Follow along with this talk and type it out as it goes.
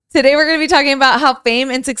Today we're going to be talking about how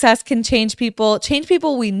fame and success can change people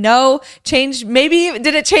we know, maybe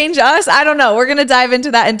did it change us? I don't know. We're going to dive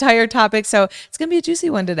into that entire topic. So it's going to be a juicy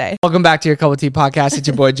one today. Welcome back to your Cup of Tea podcast. It's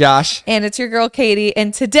your boy Josh. And it's your girl Katie.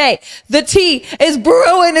 And today the tea is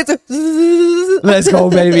brewing. Let's go,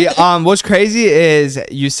 baby. What's crazy is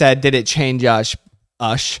you said, did it change us?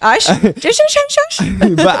 Ush. Ush?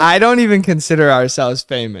 But I don't even consider ourselves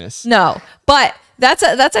famous. No, but that's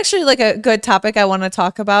actually like a good topic I want to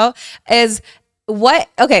talk about is what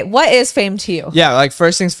is fame to you? Yeah, like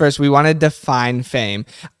first things first, we want to define fame.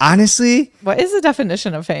 Honestly, what is the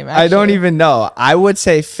definition of fame? Actually? I don't even know. I would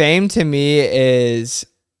say fame to me is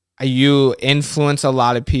you influence a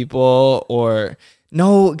lot of people or...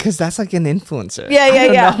 No, because that's like an influencer.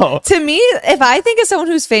 Yeah. To me, if I think of someone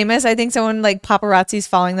who's famous, I think someone like paparazzi's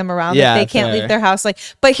following them around. Yeah, like they can't leave their house. Like,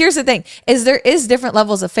 but here's the thing: is there is different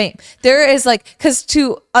levels of fame. There is like, because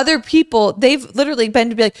to other people, they've literally been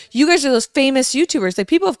to be like, you guys are those famous YouTubers. Like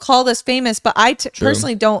people have called us famous, but I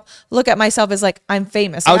personally don't look at myself as like I'm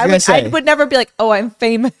famous. Like, I would never be like, oh, I'm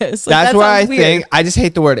famous. Like, that's why I think I just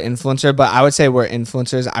hate the word influencer, but I would say we're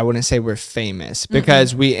influencers. I wouldn't say we're famous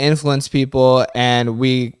because we influence people and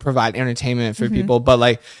we provide entertainment for people, but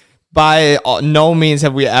like by no means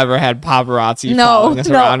have we ever had paparazzi following us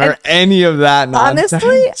around or any of that nonsense.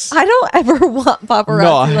 Honestly, I don't ever want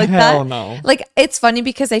paparazzi like that. No. Like it's funny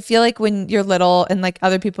because I feel like when you're little and like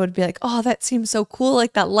other people would be like, oh, that seems so cool,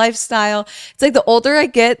 like that lifestyle. It's like the older I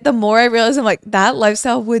get, the more I realize I'm like that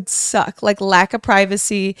lifestyle would suck. Like lack of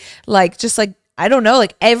privacy, like just like I don't know,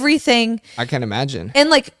 like everything. I can imagine.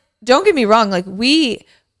 And like don't get me wrong, like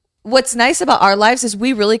what's nice about our lives is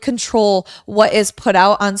we really control what is put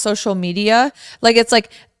out on social media. Like it's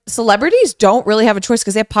like celebrities don't really have a choice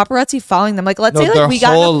because they have paparazzi following them. Like let's say like we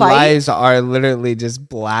got in a fight. Their whole lives are literally just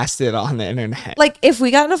blasted on the internet. Like if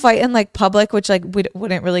we got in a fight in like public, which like we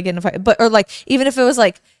wouldn't really get in a fight, but or like even if it was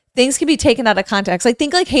like things can be taken out of context. Like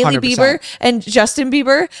think like Hailey 100%. Bieber and Justin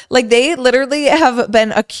Bieber. Like they literally have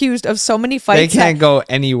been accused of so many fights. They can't go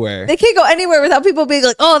anywhere. They can't go anywhere without people being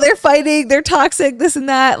like, oh, they're fighting, they're toxic, this and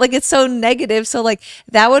that. Like it's so negative. So like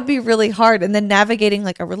that would be really hard. And then navigating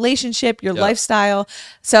like a relationship, your lifestyle.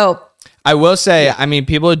 So I will say, I mean,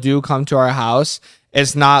 people do come to our house.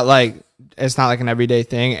 It's not like an everyday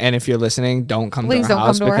thing. And if you're listening, don't come to our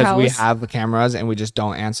house because we have the cameras and we just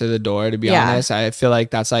don't answer the door, to be honest. I feel like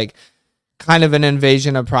that's like kind of an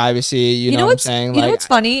invasion of privacy. You know what I'm saying? You know what's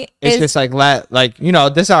funny? It's just like,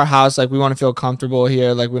 this is our house. Like we want to feel comfortable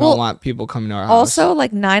here. Like we don't want people coming to our house. Also,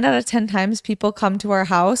 like 9 out of 10 times people come to our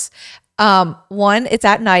house. One, it's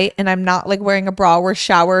at night and I'm not like wearing a bra. We're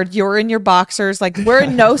showered. You're in your boxers. Like we're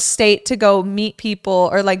in no state to go meet people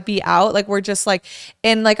or like be out. Like we're just like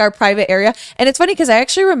in like our private area. And it's funny because I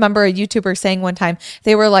actually remember a YouTuber saying one time,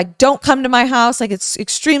 they were like, don't come to my house. Like it's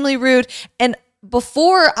extremely rude. And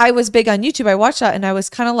before I was big on YouTube, I watched that and I was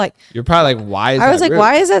kind of like, you're probably like, why is that? I was like, rude?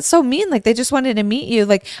 why is that so mean? Like they just wanted to meet you.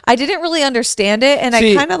 Like I didn't really understand it. And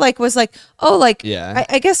I kind of like was like, oh, like,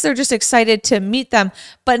 I guess they're just excited to meet them.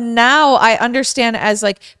 But now I understand as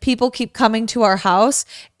like people keep coming to our house,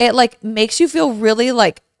 it like makes you feel really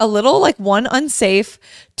like a little like one, unsafe,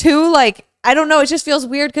 two, like, I don't know. It just feels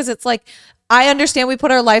weird because it's like, I understand we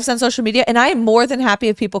put our lives on social media and I am more than happy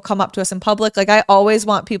if people come up to us in public. Like I always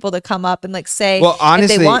want people to come up and like say, well,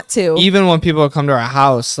 honestly, if they want to. Even when people come to our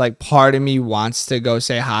house, like part of me wants to go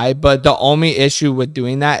say hi. But the only issue with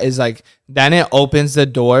doing that is like, then it opens the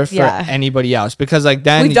door for anybody else because like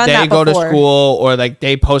then they go to school or like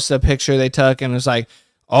they post a picture they took and it's like,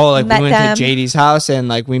 oh, like we went to JD's house and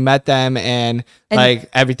like we met them and like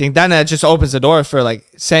everything. Then it just opens the door for like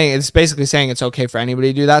saying, it's basically saying it's okay for anybody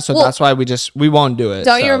to do that. So that's why we won't do it.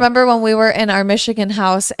 Don't you remember when we were in our Michigan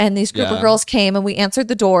house and these group of girls came and we answered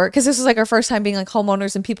the door? Because this was like our first time being like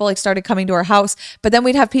homeowners and people like started coming to our house. But then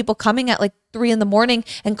we'd have people coming at like 3 a.m.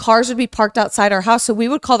 and cars would be parked outside our house. So we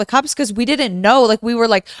would call the cops because we didn't know. Like we were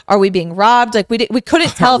like, are we being robbed? Like we couldn't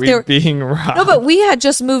tell if they were being robbed. No, but we had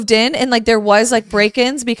just moved in and like there was like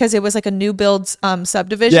break-ins because it was like a new build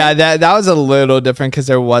subdivision. Yeah, that was a little different because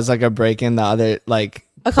there was like a break-in the other like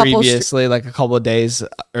previously like a couple of days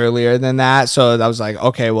earlier than that. So that was like,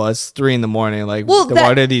 okay, well it's 3 a.m. Like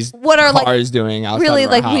what are these cars doing outside really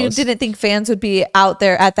of our like house? We didn't think fans would be out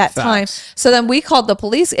there at that time. So then we called the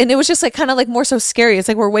police and it was just like kind of like more so scary. It's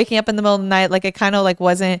like we're waking up in the middle of the night. Like it kind of like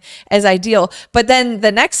wasn't as ideal. But then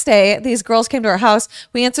the next day these girls came to our house.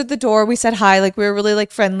 We answered the door. We said hi. Like we were really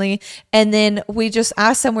like friendly. And then we just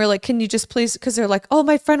asked them, we're like, can you just please, because they're like, oh,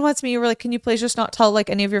 my friend wants me. We're like, can you please just not tell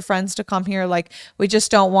like any of your friends to come here? Like we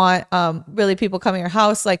just don't want really people coming to our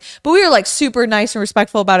house. Like, but we were like super nice and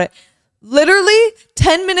respectful about it. Literally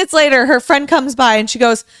 10 minutes later, her friend comes by and she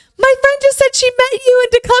goes, my friend just said she met you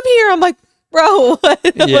and to come here. I'm like, bro, what?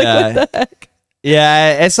 Yeah. Like, what the heck?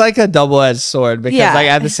 Yeah, it's like a double-edged sword because like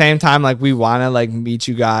at the same time, like we want to like meet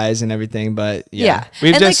you guys and everything, but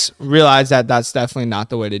we've just realized that that's definitely not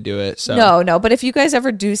the way to do it. So no, but if you guys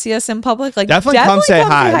ever do see us in public, like definitely come say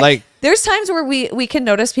hi. Like there's times where we can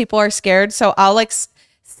notice people are scared, so I'll like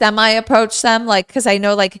semi-approach them, like, because I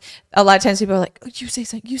know like a lot of times people are like, oh, you say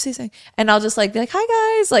something, and I'll just like be like,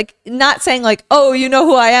 hi guys, like not saying like, oh, you know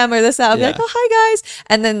who I am or this, that. I'll be like, oh, hi guys,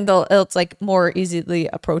 and then it's like more easily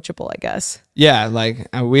approachable, I guess. Yeah, like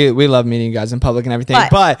we love meeting you guys in public and everything,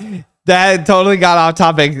 but that totally got off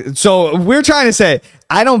topic. So we're trying to say,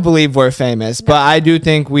 I don't believe we're famous, but I do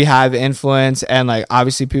think we have influence, and like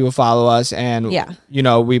obviously people follow us, and you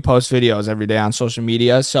know, we post videos every day on social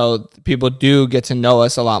media, so people do get to know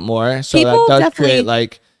us a lot more. So people that does create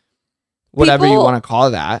like whatever you want to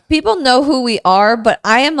call that. People know who we are, but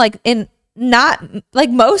I am like not like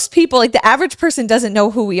most people, like the average person doesn't know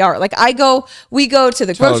who we are. Like we go to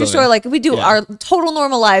the grocery store, like we do our total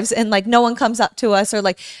normal lives, and like no one comes up to us or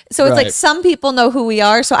like, so it's like some people know who we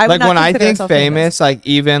are. So I would like, when I think famous, like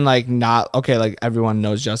even like not okay, like everyone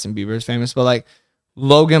knows Justin Bieber is famous, but like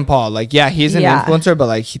Logan Paul, like he's an influencer, but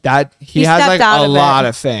like he has like a lot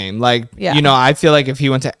of fame. Like you know, I feel like if he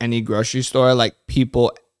went to any grocery store, like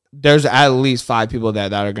there's at least 5 people there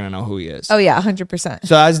that are going to know who he is. Oh yeah, 100%.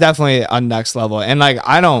 So that's definitely a next level. And like,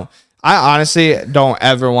 I honestly don't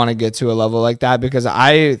ever want to get to a level like that because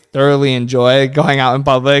I thoroughly enjoy going out in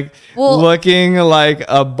public, looking like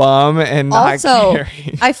a bum and not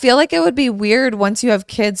caring. I feel like it would be weird once you have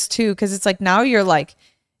kids too, because it's like now you're like,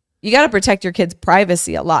 you got to protect your kids'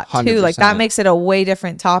 privacy a lot too. 100%. Like that makes it a way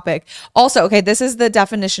different topic. Also, okay, this is the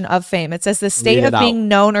definition of fame. It says the state of being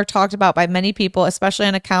known or talked about by many people, especially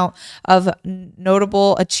on account of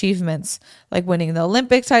notable achievements, like winning the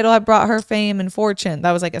Olympic title had brought her fame and fortune.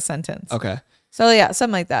 That was like a sentence. Okay. So yeah,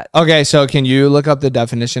 something like that. Okay, so can you look up the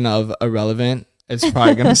definition of irrelevant? It's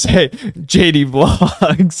probably going to say JD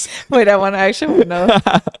Vlogs. Wait, I actually want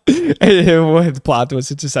to know. With plot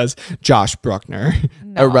twist, it just says Josh Bruckner.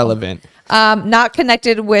 No. Irrelevant. Not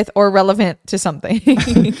connected with or relevant to something.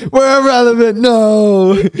 We're irrelevant.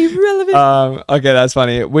 No. Irrelevant. Okay, that's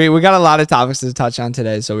funny. We got a lot of topics to touch on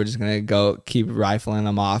today, so we're just going to go keep rifling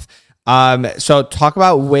them off. So talk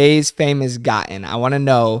about ways fame has gotten. I want to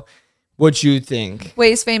know what you think.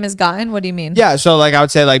 Ways fame has gotten? What do you mean? Yeah, so like I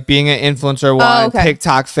would say like being an influencer,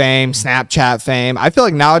 TikTok fame, Snapchat fame. I feel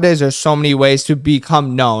like nowadays there's so many ways to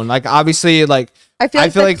become known. Like obviously like I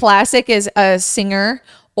feel like classic is a singer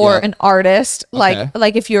or an artist.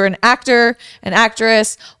 Like if you're an actor, an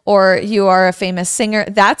actress, or you are a famous singer,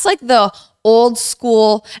 that's like the old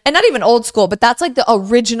school, and not even old school, but that's like the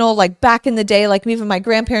original, like back in the day, like even my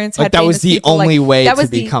grandparents had, like that was the people, only way to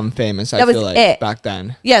become famous. I feel like back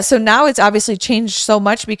then. Yeah. So now it's obviously changed so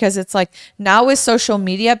much because it's like now with social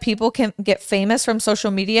media, people can get famous from social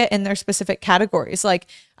media in their specific categories. Like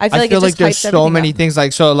I feel like there's so many things.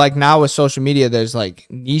 Like so like now with social media, there's like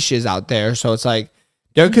niches out there. So it's like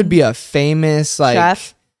there could be a famous like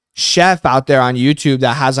chef out there on YouTube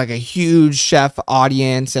that has like a huge chef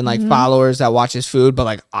audience and like followers that watch his food, but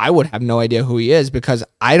like I would have no idea who he is because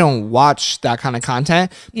I don't watch that kind of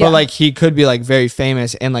content. But like he could be like very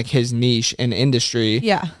famous in like his niche and industry.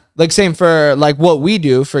 Yeah. Like same for like what we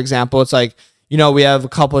do, for example. It's like, you know, we have a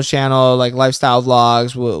couple channel like lifestyle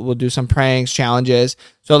vlogs. We'll do some pranks, challenges.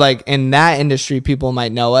 So like in that industry, people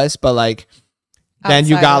might know us, but like then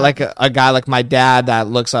you got like a guy like my dad that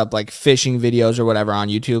looks up like fishing videos or whatever on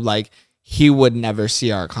YouTube. Like he would never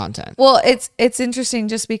see our content. Well, it's interesting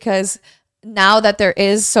just because now that there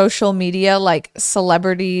is social media, like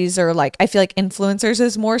celebrities or like I feel like influencers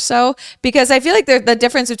is more so, because I feel like the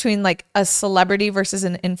difference between like a celebrity versus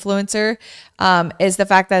an influencer is the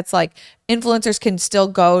fact that it's like influencers can still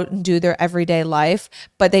go and do their everyday life,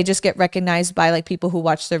 but they just get recognized by like people who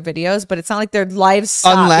watch their videos, but it's not like their lives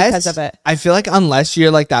stop because of it. I feel like unless you're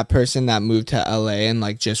like that person that moved to LA and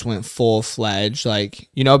like just went full fledged, like,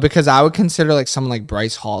 you know, because I would consider like someone like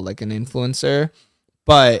Bryce Hall like an influencer,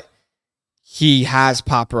 but he has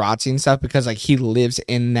paparazzi and stuff because like he lives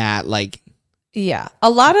in that like a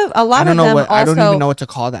lot of them also, I don't even know what to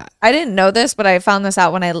call that. I didn't know this, but I found this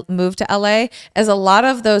out when I moved to LA, as a lot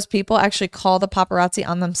of those people actually call the paparazzi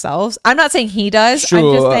on themselves. I'm not saying he does.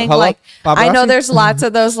 I'm just saying like paparazzi? I know there's lots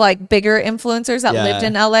of those like bigger influencers that lived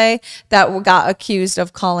in LA that got accused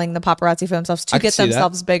of calling the paparazzi for themselves to get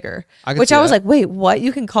themselves bigger. Which I was like, wait, what?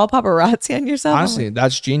 You can call paparazzi on yourself? Honestly,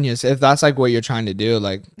 that's genius. If that's like what you're trying to do,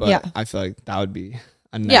 like, but I feel like that would be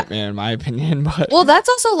a nightmare in my opinion. But well, that's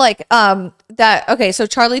also like that. Okay, so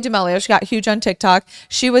Charli D'Amelio, she got huge on TikTok.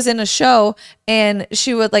 She was in a show, and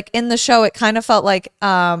she would like in the show, it kind of felt like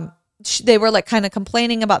they were like kind of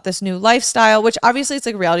complaining about this new lifestyle, which obviously it's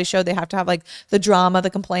like a reality show. They have to have like the drama, the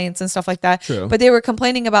complaints and stuff like that. True. But they were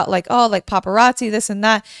complaining about like, oh, like paparazzi, this and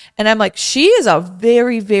that. And I'm like, she is a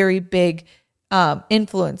very, very big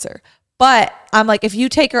influencer. But I'm like, if you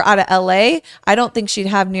take her out of LA, I don't think she'd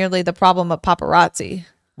have nearly the problem of paparazzi.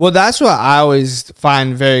 Well, that's what I always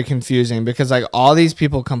find very confusing, because like all these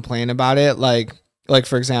people complain about it. Like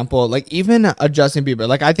for example, like even a Justin Bieber,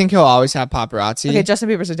 like I think he'll always have paparazzi. Okay, Justin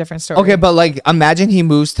Bieber's a different story. Okay, but like imagine he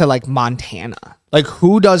moves to like Montana. Like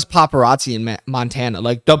who does paparazzi in Montana?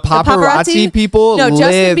 Like the paparazzi people. No,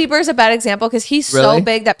 Justin Bieber's a bad example because he's so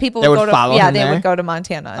big that people would go to. Yeah, they would go to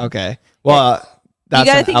Montana. Okay, well, that's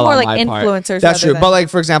you gotta think more like influencers. That's true, but like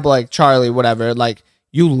for example, like Charli, whatever, like.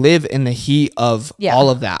 You live in the heat of all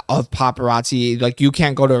of that, of paparazzi. Like you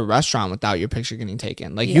can't go to a restaurant without your picture getting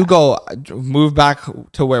taken. Like you move back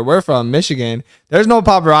to where we're from, Michigan. There's no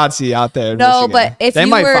paparazzi out there. No, Michigan. But if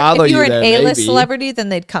you were an A-list celebrity, then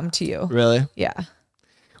they'd come to you. Really? Yeah.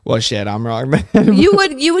 Well, shit, I'm wrong, man. You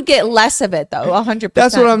would get less of it though, 100%.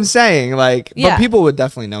 That's what I'm saying. Like, but people would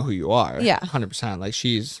definitely know who you are. Yeah, 100%. Like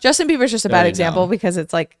Justin Bieber's just a bad example because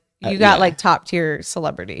it's like. You got like top tier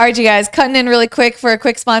celebrity. All right, you guys, cutting in really quick for a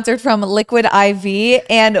quick sponsor from Liquid IV.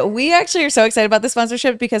 And we actually are so excited about this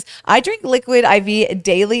sponsorship because I drink Liquid IV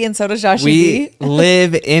daily and so does Josh. We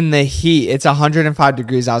live in the heat. It's 105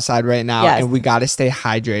 degrees outside right now and we got to stay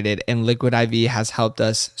hydrated. And Liquid IV has helped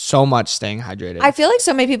us so much staying hydrated. I feel like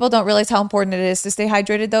so many people don't realize how important it is to stay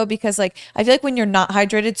hydrated though, because like I feel like when you're not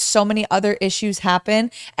hydrated, so many other issues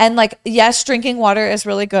happen. And like, yes, drinking water is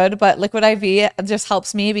really good, but Liquid IV just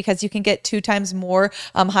helps me because you can get 2 times more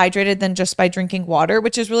hydrated than just by drinking water,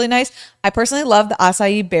 which is really nice. I personally love the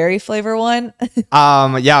acai berry flavor one.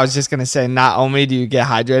 Yeah, I was just gonna say, not only do you get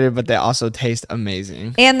hydrated, but they also taste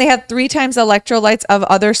amazing. And they have 3 times electrolytes of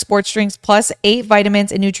other sports drinks, plus 8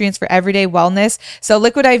 vitamins and nutrients for everyday wellness. So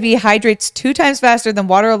Liquid IV hydrates 2 times faster than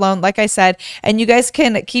water alone, like I said. And you guys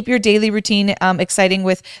can keep your daily routine exciting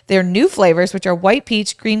with their new flavors, which are white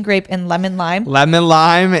peach, green grape, and lemon lime. Lemon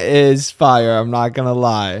lime is fire. I'm not gonna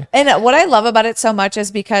lie. And what I love about it so much is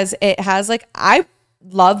because it has like, I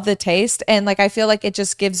love the taste, and like I feel like it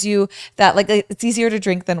just gives you that, like it's easier to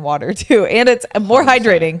drink than water too, and it's more 100%,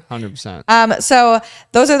 hydrating. 100%. So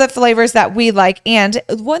those are the flavors that we like, and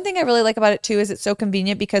one thing I really like about it too is it's so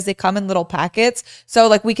convenient because they come in little packets, so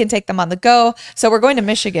like we can take them on the go. So we're going to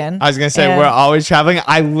Michigan. I was gonna say we're always traveling.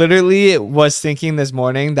 I literally was thinking this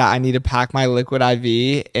morning that I need to pack my Liquid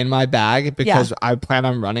IV in my bag because I plan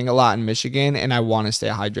on running a lot in Michigan and I want to stay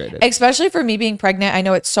hydrated, especially for me being pregnant. I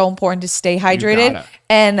know it's so important to stay hydrated.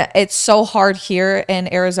 And it's so hard here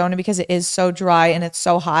in Arizona because it is so dry and it's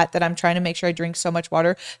so hot that I'm trying to make sure I drink so much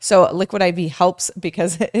water. So Liquid IV helps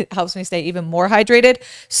because it helps me stay even more hydrated.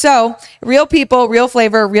 So real people, real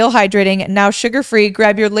flavor, real hydrating, now sugar-free.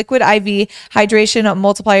 Grab your Liquid IV hydration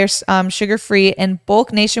multiplier sugar-free in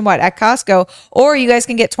bulk nationwide at Costco, or you guys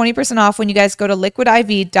can get 20% off when you guys go to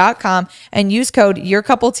liquidiv.com and use code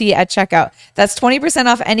YourCoupleT at checkout. That's 20%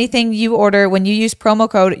 off anything you order when you use promo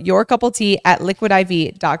code YourCoupleT at liquidiv.com.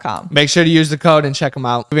 Make sure to use the code and check them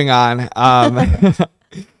out. Moving on.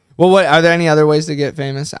 Well, what are there any other ways to get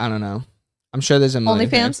famous? I don't know. I'm sure there's a million.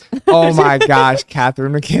 OnlyFans. Oh my gosh,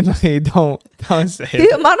 Catherine McKinley, don't say it.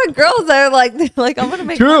 The amount of girls that are like I'm gonna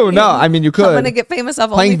make. True. Money. No, I mean you could. I'm gonna get famous off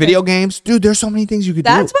playing video games, dude. There's so many things you could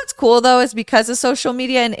do. That's what's cool though, is because of social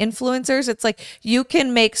media and influencers. It's like you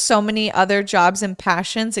can make so many other jobs and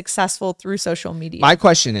passions successful through social media. My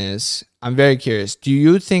question is, I'm very curious. Do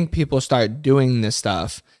you think people start doing this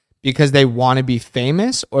stuff because they want to be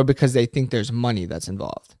famous, or because they think there's money that's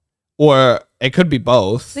involved? Or it could be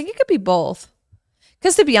both. I think it could be both.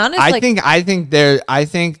 Because to be honest, I think there's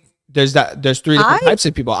 3 different types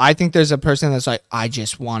of people. I think there's a person that's like, I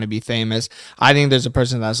just want to be famous. I think there's a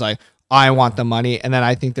person that's like, I want the money. And then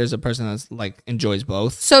I think there's a person that's like enjoys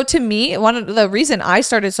both. So to me, one of the reason I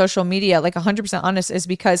started social media, like 100% honest, is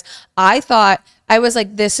because I thought, I was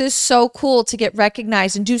like, this is so cool to get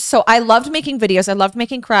recognized and do. So I loved making videos. I loved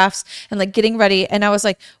making crafts and like getting ready. And I was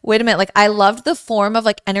like, wait a minute, like I loved the form of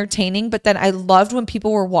like entertaining, but then I loved when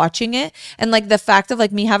people were watching it. And like the fact of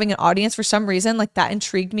like me having an audience for some reason, like that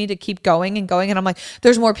intrigued me to keep going and going. And I'm like,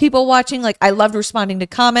 there's more people watching. Like I loved responding to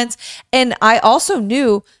comments. And I also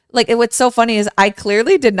knew, like, what's so funny is I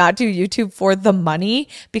clearly did not do YouTube for the money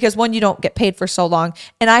because one, you don't get paid for so long.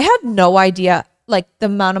 And I had no idea. like the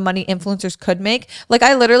amount of money influencers could make. Like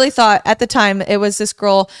I literally thought at the time it was this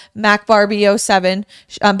girl, Mac Barbie 07,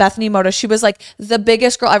 Bethany Mota. She was like the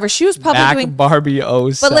biggest girl ever. She was probably doing Barbie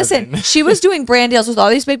 07. But listen, she was doing brand deals with all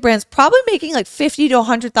these big brands, probably making like $50,000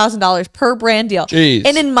 to $100,000 per brand deal. Jeez.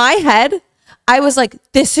 And in my head, I was like,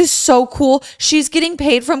 this is so cool. She's getting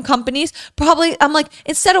paid from companies. Probably, I'm like,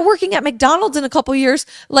 instead of working at McDonald's in a couple years,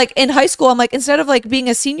 like in high school, I'm like, instead of like being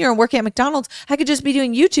a senior and working at McDonald's, I could just be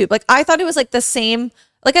doing YouTube. Like, I thought it was like the same.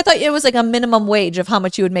 Like, I thought it was like a minimum wage of how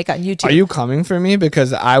much you would make on YouTube. Are you coming for me?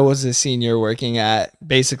 Because I was a senior working at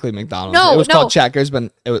basically McDonald's. No, it was called Checkers,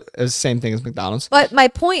 but it was the same thing as McDonald's. But my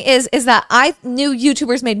point is that I knew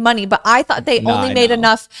YouTubers made money, but I thought they only made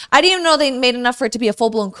enough. I didn't even know they made enough for it to be a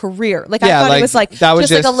full-blown career. Like, I thought it was like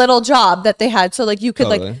just like a little job that they had. So like you could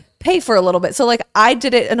like pay for a little bit. So like I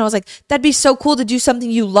did it and I was like, that'd be so cool to do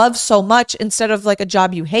something you love so much instead of like a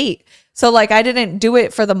job you hate. So like I didn't do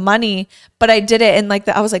it for the money, but I did it and like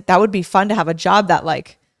I was like, that would be fun to have a job that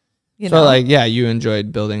like, you know. So like, yeah, you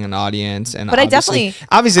enjoyed building an audience, and but obviously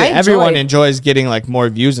everyone enjoys getting like more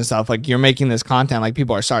views and stuff. Like you're making this content, like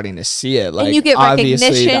people are starting to see it. Like and you get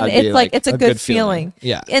recognition. It's like it's a good feeling.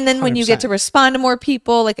 Yeah. And then 100%. When you get to respond to more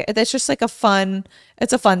people, like that's just like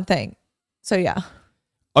it's a fun thing. So yeah.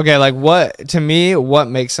 Okay, like what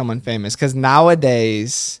makes someone famous? Because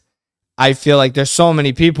nowadays, I feel like there's so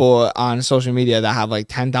many people on social media that have like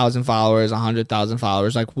 10,000 followers, 100,000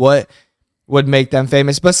 followers. Like what would make them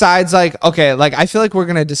famous besides like, okay, like I feel like we're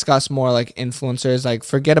going to discuss more like influencers, like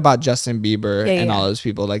forget about Justin Bieber and all those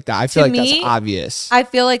people like that. I feel like that's obvious. I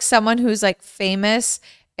feel like someone who's like famous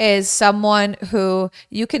is someone who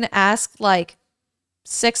you can ask like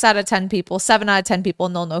 6 out of 10 people, 7 out of 10 people,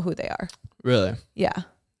 and they'll know who they are. Really? Yeah.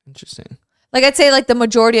 Interesting. Like I'd say like the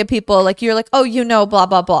majority of people, like you're like, oh, you know, blah,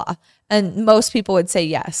 blah, blah. And most people would say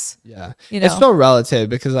yes. Yeah. You know? It's still relative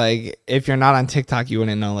because like if you're not on TikTok, you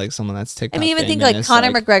wouldn't know like someone that's TikTok. I mean, even think like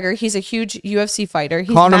Conor McGregor, he's a huge UFC fighter.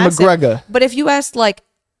 He's Conor massive. McGregor. But if you asked like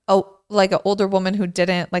an older woman who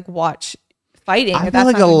didn't like watch fighting, I feel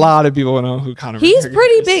like a lot of people know who Conor McGregor is. He's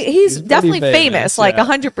pretty big. He's definitely famous, like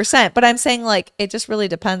 100%. But I'm saying like it just really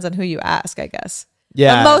depends on who you ask, I guess.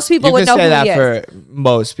 Yeah, but most people would know who he is. For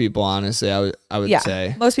most people, honestly, I would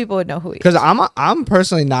say most people would know who he is. Because I'm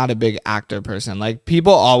personally not a big actor person. Like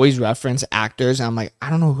people always reference actors, and I'm like, I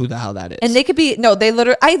don't know who the hell that is. And they could be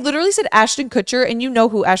I literally said Ashton Kutcher, and you know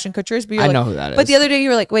who Ashton Kutcher is. But I know who that is. But the other day you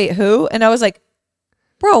were like, wait, who? And I was like,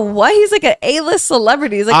 bro, what? He's like an A-list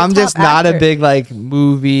celebrity. He's like I'm just not a big like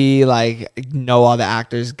movie like know all the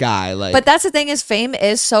actors guy. Like, but that's the thing is fame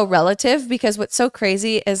is so relative because what's so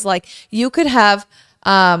crazy is like you could have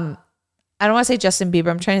I don't want to say Justin Bieber.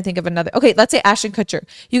 I'm trying to think of another. Okay, let's say Ashton Kutcher.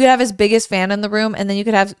 You could have his biggest fan in the room, and then you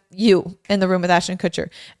could have you in the room with Ashton Kutcher.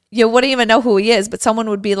 You wouldn't even know who he is, but someone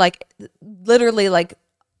would be like literally like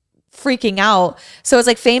freaking out. So it's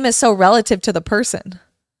like fame is so relative to the person.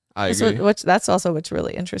 I agree. That's also what's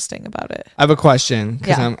really interesting about it. I have a question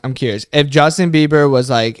because I'm curious. If Justin Bieber was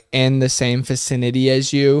like in the same vicinity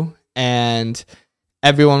as you and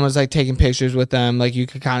everyone was like taking pictures with them, like you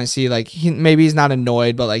could kind of see like maybe he's not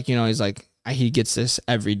annoyed, but like, you know, he's like he gets this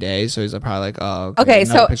every day, so he's probably like, oh, okay.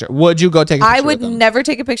 So picture. Would you go take a picture? I would never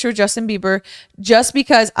take a picture with Justin Bieber just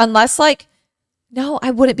because unless like no,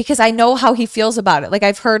 I wouldn't because I know how he feels about it. Like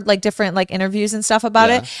I've heard like different like interviews and stuff about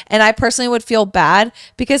it. And I personally would feel bad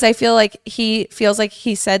because I feel like he feels like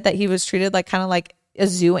he said that he was treated like kind of like a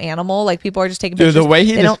zoo animal. Like people are just taking pictures. Dude, the way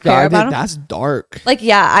he described it, that's dark. Like,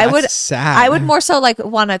 yeah, that's sad. I would more so like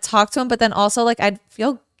want to talk to him, but then also like I'd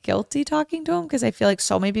feel guilty talking to him because I feel like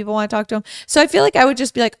so many people want to talk to him. So I feel like I would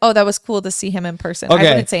just be like, oh, that was cool to see him in person. Okay. I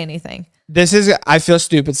wouldn't say anything. I feel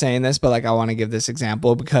stupid saying this, but like I want to give this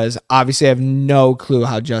example because obviously I have no clue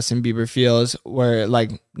how Justin Bieber feels. We're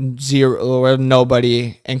like we're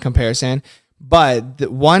nobody in comparison. But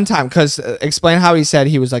one time, because explain how he said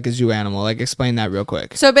he was like a zoo animal. Like explain that real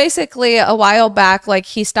quick. So basically a while back, like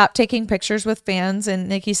he stopped taking pictures with fans and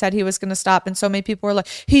like he said he was going to stop. And so many people were like,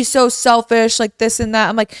 he's so selfish, like this and that.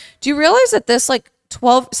 I'm like, do you realize that this like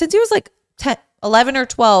 12, since he was like 10, 11 or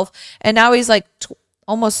 12, and now he's like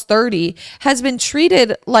almost 30, has been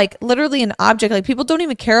treated like literally an object. Like people don't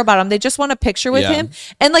even care about him. They just want a picture with him.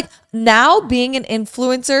 And like now being an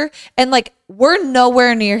influencer and like we're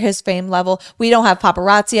nowhere near his fame level. We don't have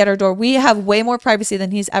paparazzi at our door. We have way more privacy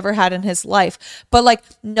than he's ever had in his life. But like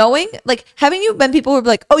knowing, like having you been people who are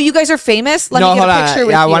like, oh, you guys are famous. Let me get a picture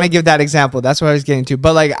with you. I want to give that example. That's what I was getting to.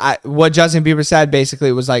 But like what Justin Bieber said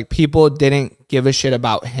basically was like people didn't give a shit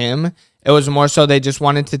about him. It was more so they just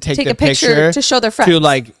wanted to take the picture to show their friends. To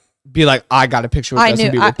like be like, I got a picture with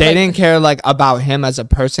Justin Bieber. They didn't care like about him as a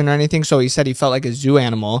person or anything. So he said he felt like a zoo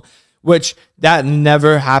animal, which that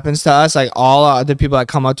never happens to us. Like all the people that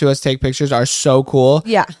come up to us, take pictures are so cool.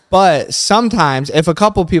 Yeah. But sometimes if a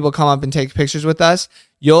couple people come up and take pictures with us,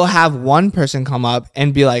 you'll have one person come up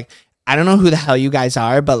and be like, I don't know who the hell you guys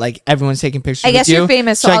are, but like everyone's taking pictures with you. I guess you're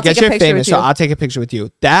famous, so I'll take a picture with you. So I'll take a picture with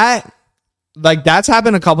you. That's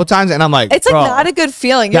happened a couple times, and I'm like, it's like not a good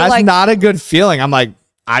feeling. That's like, not a good feeling. I'm like,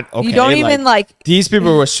 okay. You don't even like these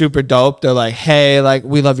people were super dope. They're like, hey, like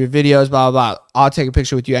we love your videos, blah blah blah. I'll take a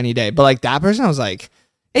picture with you any day. But like that person, I was like,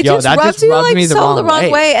 it just rubbed me the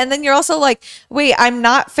wrong way. And then you're also like, wait, I'm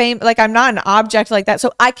not famous. Like I'm not an object like that.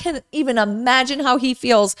 So I can't even imagine how he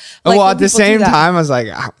feels. Like, well, at the same time, I was like,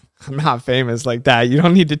 I'm not famous like that. You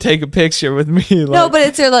don't need to take a picture with me. Like, no,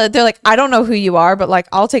 but they're like, I don't know who you are, but like,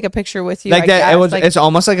 I'll take a picture with you. Like that. It's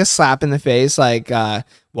almost like a slap in the face. Like, well,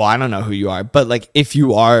 I don't know who you are, but like, if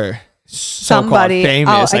you are somebody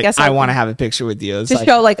famous, I want to have a picture with you. It's to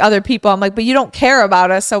show like other people. I'm like, but you don't care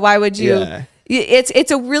about us, so why would you? Yeah.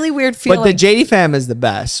 It's a really weird feeling. But the JD fam is the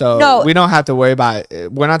best, so we don't have to worry about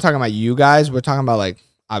it. We're not talking about you guys. We're talking about like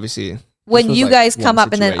obviously. When you guys come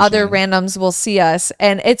up and then other randoms will see us,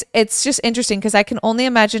 and it's just interesting because I can only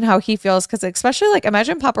imagine how he feels, because especially like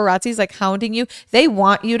imagine paparazzi's like hounding you. They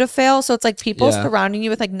want you to fail, so it's like people surrounding you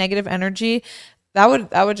with like negative energy. That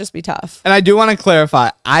would just be tough. And I do want to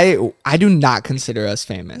clarify, I do not consider us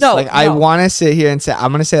famous. No, I want to sit here and say,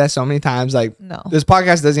 I'm going to say that so many times. Like, no, this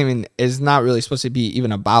podcast is not really supposed to be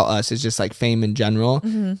even about us. It's just like fame in general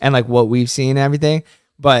and like what we've seen and everything.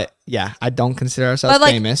 But yeah, I don't consider ourselves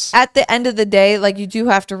famous. At the end of the day, like you do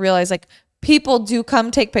have to realize like people do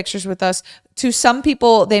come take pictures with us. To some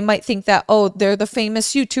people, they might think that, oh, they're the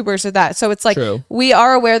famous YouTubers or that. So it's like, we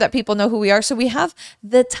are aware that people know who we are. So we have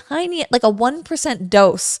the tiny, like a 1%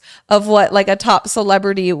 dose of what like a top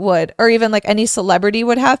celebrity would, or even like any celebrity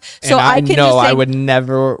would have. So and I can know I would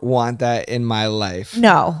never want that in my life.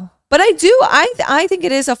 No. But I do. I think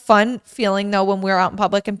it is a fun feeling though when we're out in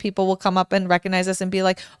public and people will come up and recognize us and be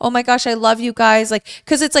like, "Oh my gosh, I love you guys!" Like,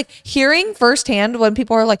 because it's like hearing firsthand when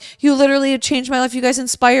people are like, "You literally have changed my life. You guys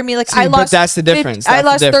inspire me." Like, but that's the difference. I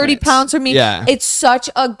lost 30 pounds from me. Yeah, it's such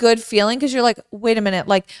a good feeling because you're like, "Wait a minute,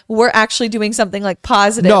 like we're actually doing something like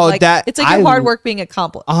positive." No, like, it's like your hard work being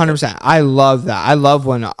accomplished. 100%. I love that. I love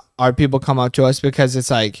when our people come up to us because it's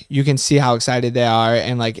like you can see how excited they are,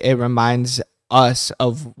 and like it reminds us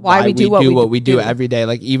of why we do what we do every day.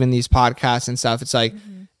 Like even these podcasts and stuff, it's like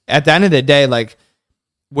at the end of the day, like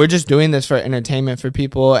we're just doing this for entertainment for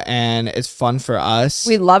people, and it's fun for us.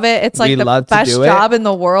 We love it. It's like the best job in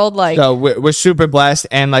the world. Like, so we're super blessed,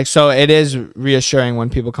 and like so it is reassuring when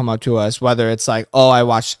people come up to us, whether it's like, oh,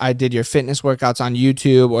 I did your fitness workouts on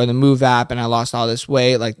YouTube or the Move app and I lost all this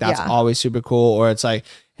weight. Like that's always super cool. Or it's like,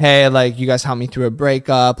 hey, like you guys helped me through a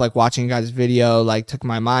breakup, like watching you guys' video like took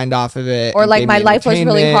my mind off of it. Or like my life was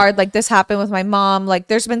really hard, like this happened with my mom. Like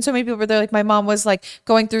there's been so many people where they're like, my mom was like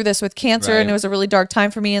going through this with cancer and it was a really dark time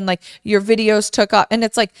for me, and like your videos took up. And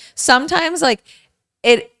it's like sometimes like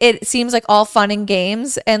it seems like all fun and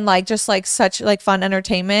games and like just like such like fun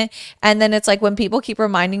entertainment, and then it's like when people keep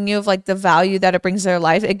reminding you of like the value that it brings to their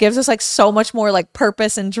life, it gives us like so much more like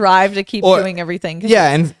purpose and drive to keep doing everything.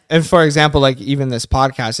 And for example, like even this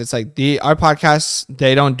podcast, it's like our podcasts,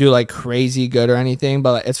 they don't do like crazy good or anything,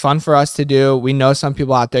 but it's fun for us to do. We know some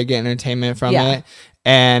people out there get entertainment from it,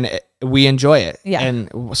 and we enjoy it.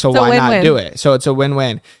 And so why not do it? So it's a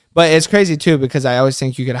win-win. But it's crazy too, because I always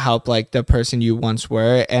think you could help like the person you once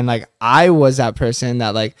were. And like I was that person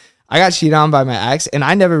that like I got cheated on by my ex, and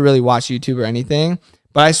I never really watched YouTube or anything,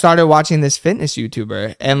 but I started watching this fitness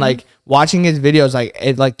YouTuber, and like watching his videos, like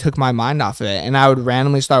it like took my mind off of it. And I would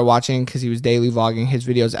randomly start watching because he was daily vlogging his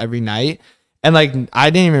videos every night. And like I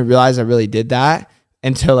didn't even realize I really did that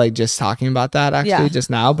until like just talking about that actually just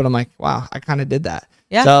now. But I'm like, wow, I kind of did that.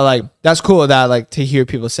 Yeah. So like that's cool that like to hear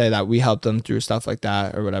people say that we helped them through stuff like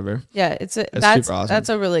that or whatever. Yeah, that's super awesome. That's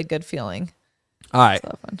a really good feeling. All right.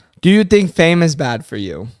 Do you think fame is bad for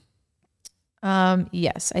you?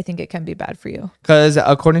 Yes, I think it can be bad for you. Because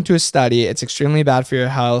according to a study, it's extremely bad for your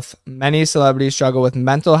health. Many celebrities struggle with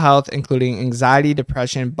mental health, including anxiety,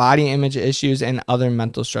 depression, body image issues, and other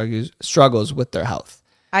mental struggles with their health.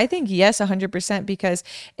 I think yes, 100%, because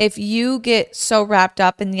if you get so wrapped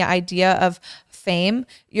up in the idea of fame,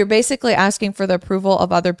 you're basically asking for the approval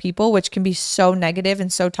of other people, which can be so negative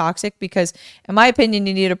and so toxic, because in my opinion,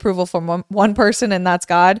 you need approval from one person, and that's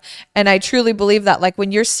God. And I truly believe that like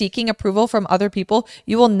when you're seeking approval from other people,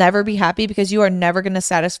 you will never be happy, because you are never going to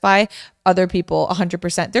satisfy other people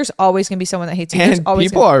 100%. There's always gonna be someone that hates you. And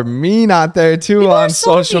people are mean out there too on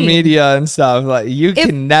social media and stuff. Like you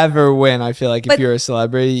can never win. I feel like if you're a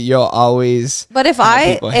celebrity, you'll always. But if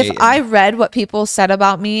I read what people said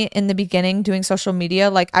about me in the beginning doing social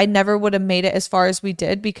media, like I never would have made it as far as we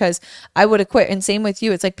did because I would have quit. And same with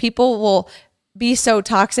you. It's like people will be so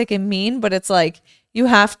toxic and mean, but it's like you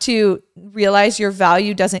have to realize your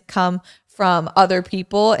value doesn't come from other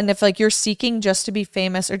people. And if like you're seeking just to be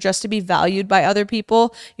famous or just to be valued by other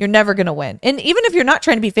people, you're never going to win. And even if you're not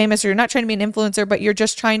trying to be famous or you're not trying to be an influencer, but you're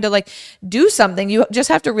just trying to like do something, you just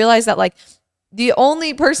have to realize that like the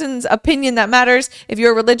only person's opinion that matters if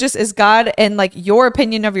you're religious is God and like your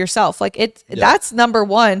opinion of yourself. Like that's number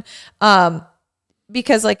one.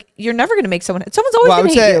 Because like you're never going to make someone's always going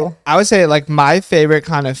to hate you. I would say like my favorite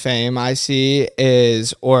kind of fame I see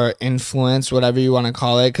is, or influence, whatever you want to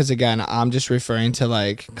call it. Cause again, I'm just referring to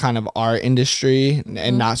like kind of our industry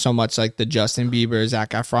and not so much like the Justin Bieber,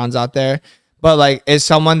 Zac Efrons out there. But like is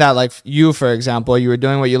someone that like you, for example, you were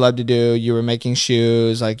doing what you love to do. You were making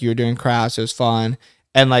shoes, like you were doing crafts. It was fun.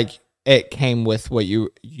 And like, it came with what you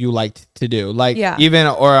liked to do. Like even,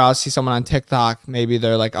 or I'll see someone on TikTok, maybe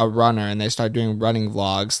they're like a runner and they start doing running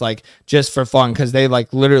vlogs, like just for fun. Cause they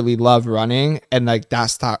like literally love running and like that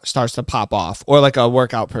starts to pop off, or like a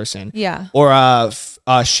workout person or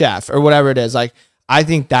a chef or whatever it is. Like, I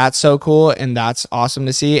think that's so cool and that's awesome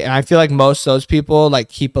to see. And I feel like most of those people like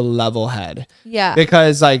keep a level head. Yeah.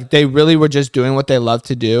 Because like they really were just doing what they love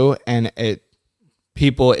to do and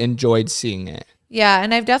people enjoyed seeing it. Yeah,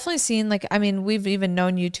 and I've definitely seen like, I mean, we've even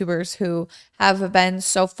known YouTubers who have been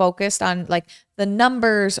so focused on like the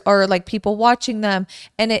numbers or like people watching them,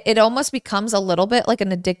 and it almost becomes a little bit like an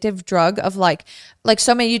addictive drug of like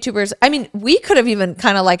so many YouTubers. I mean, we could have even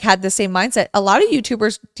kind of like had the same mindset. A lot of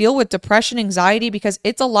YouTubers deal with depression, anxiety, because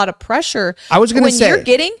it's a lot of pressure. I was going to say, when you're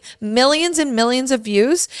getting millions and millions of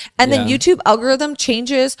views and then YouTube algorithm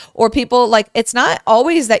changes, or people like, it's not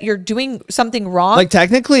always that you're doing something wrong. Like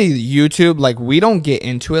technically YouTube, like we don't get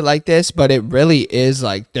into it like this, but it really is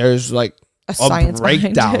like there's like a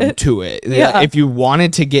breakdown to it. If you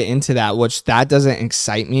wanted to get into that, which that doesn't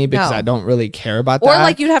excite me because I don't really care about that. Or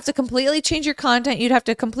like you'd have to completely change your content. You'd have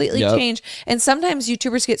to completely change. And sometimes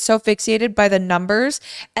YouTubers get so fixated by the numbers,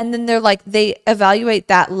 and then they're like, they evaluate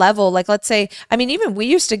that level. Like let's say, I mean, even we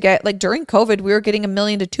used to get like during COVID, we were getting 1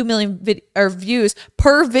 million to 2 million views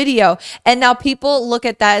per video. And now people look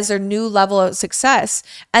at that as their new level of success.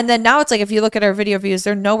 And then now it's like, if you look at our video views,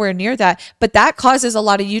 they're nowhere near that. But that causes a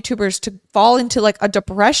lot of YouTubers to fall into like a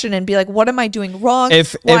depression and be like, what am I doing wrong?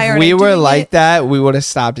 If we were like that, we would have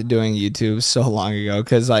stopped doing YouTube so long ago.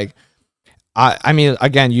 Cause like, I mean,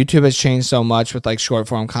 again, YouTube has changed so much with like short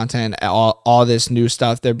form content, all this new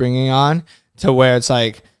stuff they're bringing on, to where it's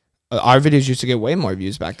like our videos used to get way more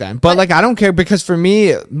views back then. But like, I don't care, because for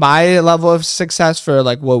me, my level of success for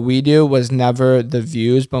like what we do was never the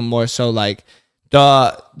views, but more so like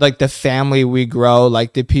the family we grow,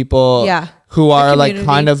 like the people who are like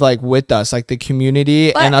kind of like with us, like the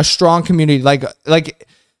community, and a strong community. Like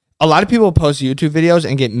a lot of people post YouTube videos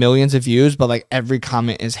and get millions of views, but like every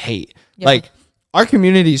comment is hate. Like our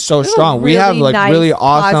community is so strong. Really, we have like nice, really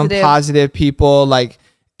awesome, positive people, like,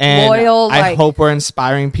 and loyal, I hope we're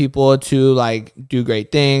inspiring people to like do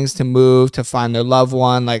great things, to move, to find their loved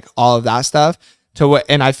one, like all of that stuff.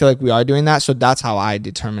 And I feel like we are doing that. So that's how I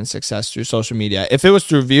determine success, through social media. If it was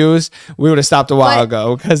through views, we would have stopped a while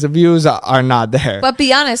ago, because the views are not there. But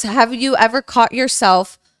be honest, have you ever caught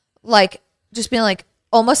yourself like just being like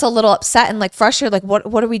almost a little upset and like frustrated? Like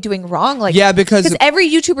what are we doing wrong? Like, yeah, because every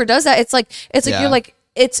YouTuber does that. It's like you're like,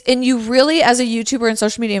 and you really, as a YouTuber and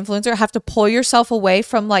social media influencer, have to pull yourself away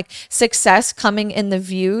from like success coming in the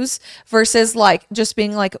views versus like just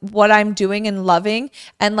being like what I'm doing and loving,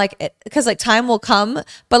 and like, because like time will come.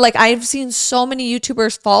 But like I've seen so many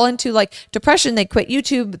YouTubers fall into like depression. They quit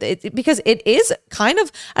YouTube because it is kind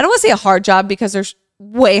of, I don't want to say a hard job, because there's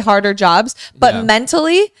way harder jobs, but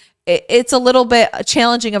mentally it's a little bit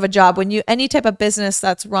challenging of a job when any type of business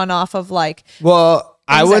that's run off of like,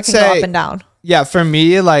 I would say go up and down. Yeah, for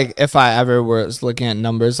me, like if I ever was looking at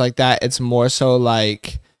numbers like that, it's more so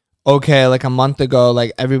like, okay, like a month ago,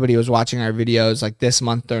 like everybody was watching our videos, like this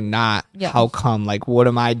month they're not. How come? Like, what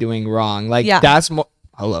am I doing wrong? Like that's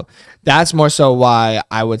more so why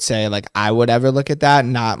I would say like I would ever look at that,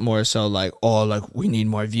 not more so like, oh, like we need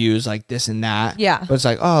more views, like this and that. Yeah. But it's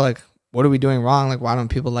like, oh, like what are we doing wrong? Like why don't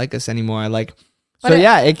people like us anymore? Like, so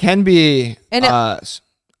it can be a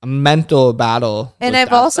mental battle. And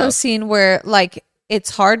I've also seen where like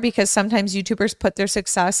it's hard because sometimes YouTubers put their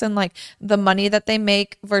success in like the money that they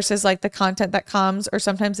make versus like the content that comes, or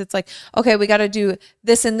sometimes it's like, okay, we got to do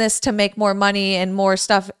this and this to make more money and more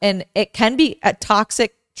stuff. And it can be a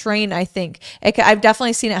toxic train. I think I've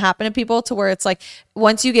definitely seen it happen to people to where it's like,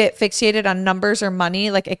 once you get fixated on numbers or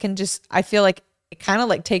money, like it can just, I feel like it kind of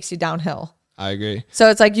like takes you downhill. I agree.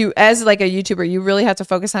 So it's like you, as like a YouTuber, you really have to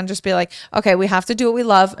focus on just be like, okay, we have to do what we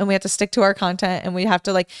love and we have to stick to our content, and we have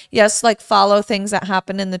to like, yes, like follow things that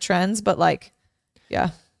happen in the trends, but like,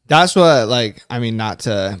 yeah. That's what, like, I mean, not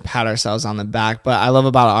to pat ourselves on the back, but I love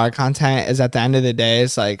about our content is at the end of the day,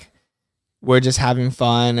 it's like, we're just having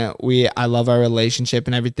fun. I love our relationship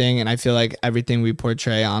and everything. And I feel like everything we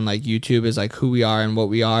portray on like YouTube is like who we are and what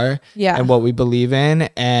we are, and what we believe in.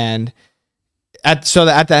 And at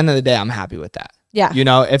the end of the day, I'm happy with that. Yeah. You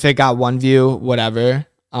know, if it got 1 view, whatever.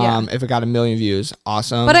 If it got 1 million views,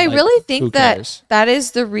 awesome. But I really think that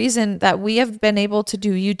is the reason that we have been able to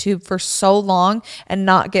do YouTube for so long and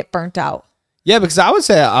not get burnt out. Yeah, because I would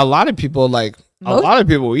say a lot of people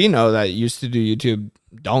we know that used to do YouTube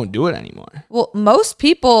don't do it anymore. Well, most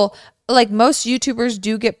people, like most YouTubers,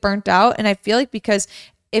 do get burnt out. And I feel like because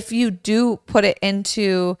if you do put it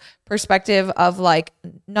into perspective of like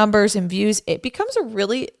numbers and views, it becomes a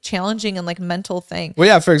really challenging and like mental thing. Well,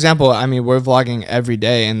 yeah, for example, I mean, we're vlogging every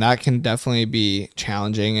day, and that can definitely be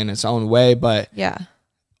challenging in its own way. But yeah,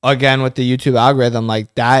 again, with the YouTube algorithm,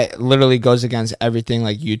 like that literally goes against everything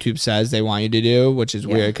like YouTube says they want you to do, which is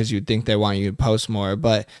weird because you'd think they want you to post more,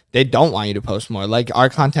 but they don't want you to post more. Like our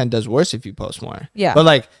content does worse if you post more. Yeah. But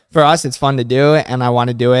like for us, it's fun to do it, and I want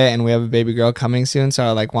to do it, and we have a baby girl coming soon, so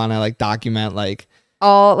I like want to like document like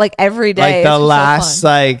all like every day. Like the last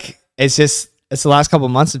like it's the last couple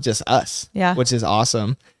of months of just us. Yeah. Which is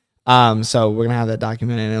awesome. So we're gonna have that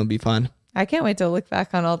documented, and it'll be fun. I can't wait to look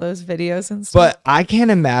back on all those videos and stuff. But I can't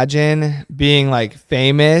imagine being like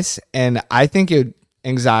famous, and I think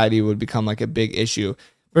anxiety would become like a big issue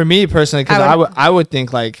for me personally, because I would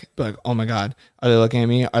think like, oh my God, are they looking at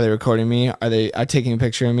me? Are they recording me? Are they taking a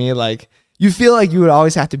picture of me? Like you feel like you would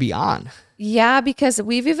always have to be on. Yeah, because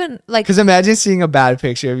we've even like... Because imagine seeing a bad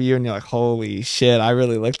picture of you and you're like, holy shit, I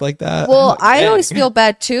really looked like that. Well, I always feel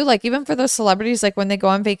bad too. Like even for those celebrities, like when they go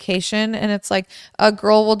on vacation and it's like a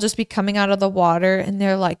girl will just be coming out of the water and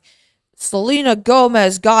they're like, Selena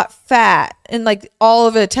Gomez got fat. And like all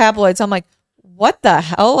of the tabloids, I'm like, what the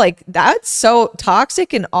hell? Like that's so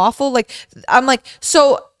toxic and awful. Like I'm like,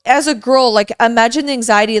 so... As a girl, like imagine the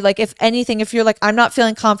anxiety, like if anything, if you're like, I'm not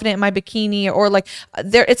feeling confident in my bikini, or like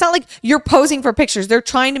it's not like you're posing for pictures. They're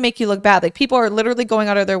trying to make you look bad. Like people are literally going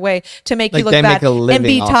out of their way to make you look bad and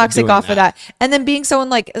be toxic off of that. And then being someone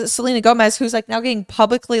like Selena Gomez, who's like now getting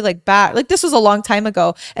publicly like bad. Like this was a long time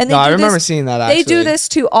ago. And I remember seeing that. They do this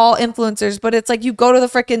to all influencers, but it's like you go to the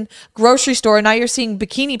freaking grocery store and now you're seeing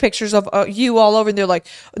bikini pictures of you all over, and they're like,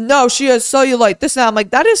 no, she has cellulite, this and that. I'm like,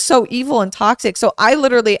 that is so evil and toxic. So I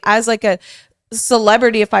literally, as like a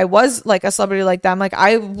celebrity, if I was like a celebrity like that, I'm like,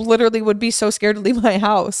 I literally would be so scared to leave my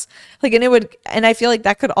house. Like, and I feel like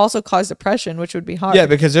that could also cause depression, which would be hard. Yeah,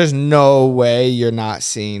 because there's no way you're not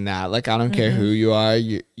seeing that. Like, I don't care who you are,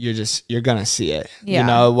 you're gonna see it. Yeah. You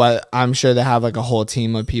know what? I'm sure they have like a whole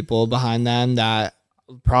team of people behind them that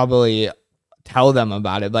probably tell them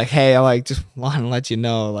about it. Like, hey, I like just want to let you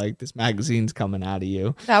know, like this magazine's coming out of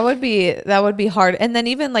you. That would be hard. And then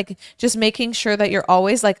even like just making sure that you're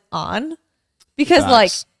always like on, because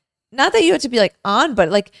like, not that you have to be like on, but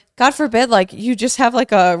like, God forbid, like you just have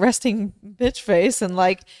like a resting bitch face and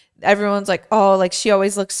like everyone's like, oh, like she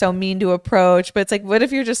always looks so mean to approach. But it's like, what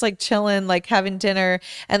if you're just like chilling, like having dinner,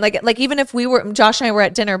 and like even if Josh and I were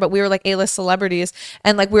at dinner, but we were like A-list celebrities,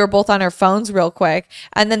 and like we were both on our phones real quick,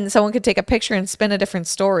 and then someone could take a picture and spin a different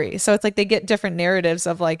story. So it's like they get different narratives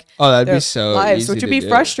of like, oh, that'd be so lives, easy, which would be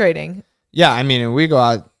frustrating. Yeah, I mean, we go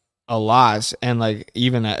out a lot, and like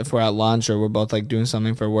even if we're at lunch or we're both like doing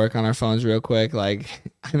something for work on our phones real quick, like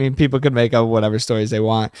I mean, people could make up whatever stories they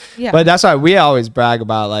want. Yeah. But that's why we always brag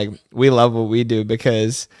about like we love what we do,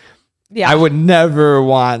 because I would never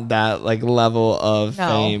want that like level of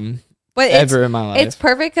fame ever in my life. It's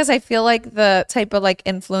perfect because I feel like the type of like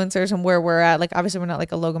influencers and where we're at, like obviously we're not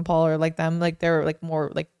like a Logan Paul or like them, like they're like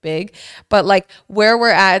more like big, but like where we're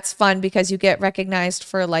at, it's fun because you get recognized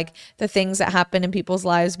for like the things that happen in people's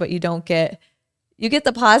lives, but you get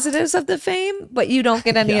the positives of the fame, but you don't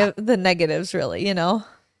get any of the negatives really, you know?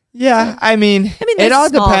 Yeah. I mean it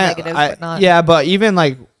all depends. Yeah. But even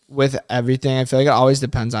like with everything, I feel like it always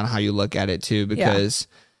depends on how you look at it too, because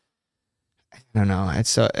I don't know.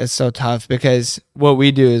 It's so tough because what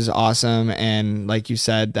we do is awesome. And like you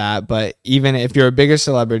said that, but even if you're a bigger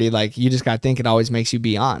celebrity, like you just got to think it always makes you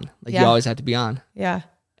be on. Like you always have to be on. Yeah.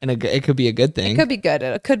 And it could be a good thing. It could be good.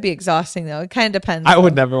 It could be exhausting though. It kind of depends. I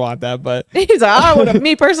would never want that, but he's like, I would.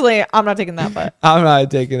 Me personally, I'm not taking that. But I'm not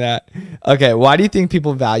taking that. Okay, why do you think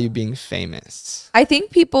people value being famous? I think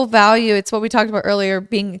people value, it's what we talked about earlier,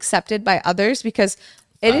 being accepted by others, because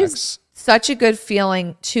it is such a good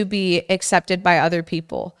feeling to be accepted by other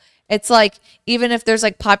people. It's like, even if there's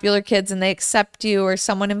like popular kids and they accept you or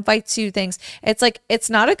someone invites you things, it's like, it's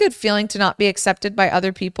not a good feeling to not be accepted by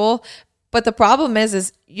other people. But the problem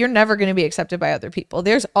is you're never going to be accepted by other people.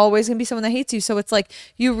 There's always going to be someone that hates you. So it's like,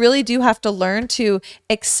 you really do have to learn to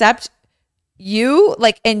accept you,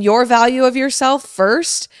 like, and your value of yourself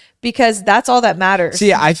first, because that's all that matters.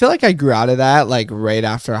 See, I feel like I grew out of that like right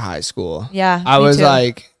after high school. Yeah. I was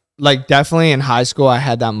too. Like definitely in high school, I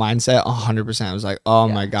had that mindset 100%. I was like, oh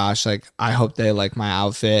my gosh, like I hope they like my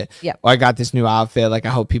outfit. Yeah. Or I got this new outfit. Like I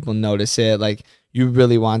hope people notice it. Like you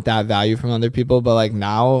really want that value from other people. But like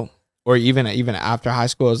now, or even after high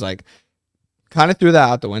school, I was like, kind of threw that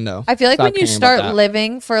out the window. I feel like when you start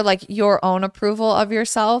living for like your own approval of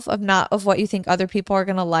yourself, of not of what you think other people are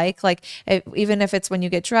going to like even if it's when you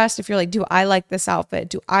get dressed, if you're like, do I like this outfit?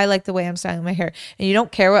 Do I like the way I'm styling my hair? And you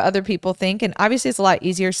don't care what other people think. And obviously it's a lot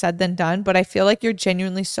easier said than done, but I feel like you're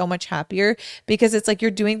genuinely so much happier because it's like you're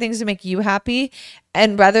doing things to make you happy.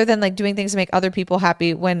 And rather than like doing things to make other people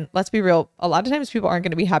happy, when, let's be real, a lot of times people aren't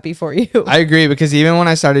going to be happy for you. I agree, because even when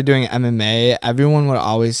I started doing MMA, everyone would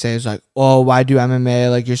always say, it's like, oh, why do MMA?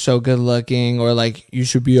 Like, you're so good looking, or like, you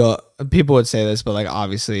should be people would say this, but like,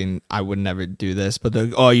 obviously I would never do this, but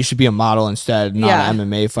you should be a model instead, not an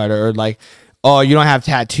MMA fighter. Or like, oh, you don't have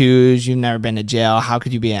tattoos, you've never been to jail, how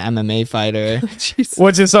could you be an MMA fighter?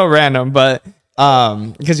 Which is so random, but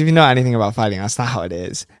because if you know anything about fighting, that's not how it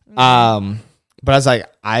is. But I was like,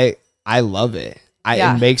 I love it.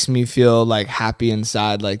 It makes me feel like happy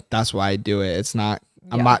inside. Like that's why I do it. It's not,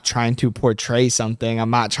 I'm not trying to portray something. I'm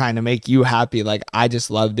not trying to make you happy. Like I just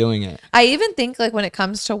love doing it. I even think like when it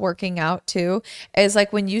comes to working out too, is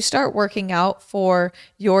like when you start working out for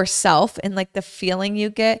yourself and like the feeling you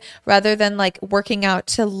get, rather than like working out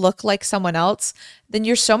to look like someone else, then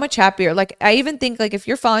you're so much happier. Like I even think like if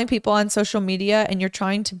you're following people on social media and you're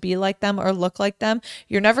trying to be like them or look like them,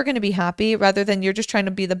 you're never going to be happy, rather than you're just trying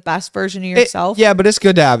to be the best version of yourself. But it's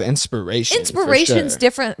good to have inspiration. Inspiration's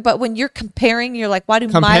different, but when you're comparing, you're like, why do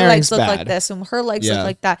my legs look like this and her legs look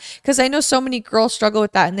like that? Because I know so many girls struggle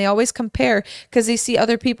with that, and they always compare because they see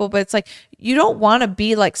other people, but it's like, you don't want to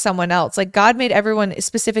be like someone else. Like God made everyone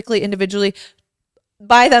specifically, individually,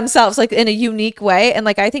 by themselves, like in a unique way. And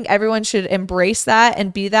like I think everyone should embrace that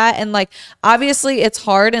and be that. And like obviously it's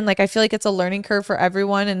hard, and like I feel like it's a learning curve for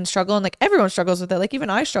everyone and struggle, and like everyone struggles with it. Like even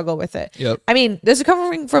I struggle with it. I mean, this is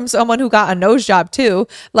coming from someone who got a nose job too.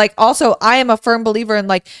 Like also I am a firm believer in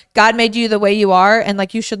like God made you the way you are, and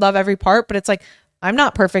like you should love every part, but it's like I'm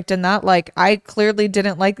not perfect in that. Like I clearly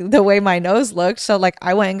didn't like the way my nose looked, so like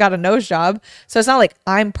I went and got a nose job. So it's not like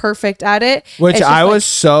I'm perfect at it. Which I was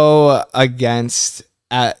so against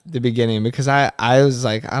at the beginning, because I was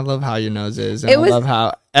like, I love how your nose is, and I love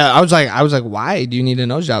how I was like, why do you need a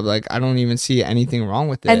nose job? Like I don't even see anything wrong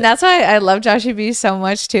with it. And that's why I love Joshy B so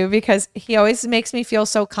much too, because he always makes me feel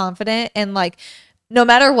so confident, and like no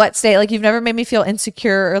matter what state, like you've never made me feel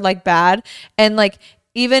insecure or like bad. And like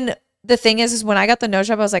even the thing is when I got the nose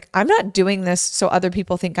job, I was like, I'm not doing this so other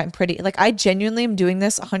people think I'm pretty. Like I genuinely am doing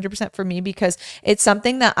this 100% for me, because it's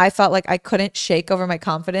something that I felt like I couldn't shake over my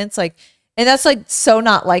confidence. Like, and that's like so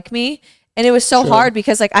not like me. And it was so hard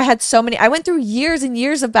because like I went through years and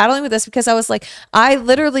years of battling with this, because I was like, I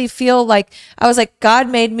literally feel like I was like, God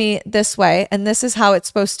made me this way and this is how it's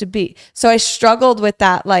supposed to be. So I struggled with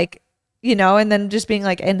that, like, you know, and then just being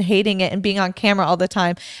like, and hating it and being on camera all the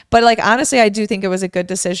time. But like, honestly, I do think it was a good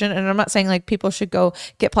decision. And I'm not saying like people should go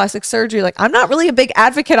get plastic surgery. Like I'm not really a big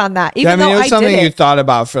advocate on that. Even though it was something you thought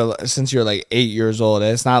about since you were like 8 years old.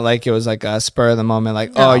 It's not like it was like a spur of the moment,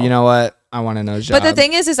 like, oh, you know what? I want a nose job. But the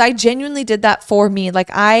thing is I genuinely did that for me. Like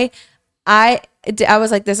I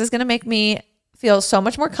was like, this is going to make me feel so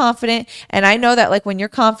much more confident. And I know that like when you're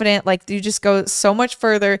confident, like you just go so much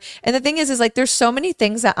further. And the thing is like, there's so many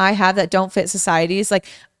things that I have that don't fit society's. Like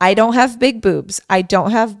I don't have big boobs. I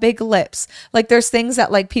don't have big lips. Like there's things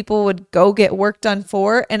that like people would go get work done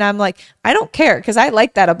for. And I'm like, I don't care, because I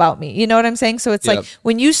like that about me. You know what I'm saying? So it's like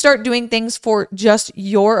when you start doing things for just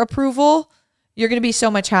your approval, you're going to be so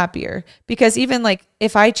much happier. Because even like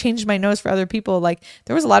if I changed my nose for other people, like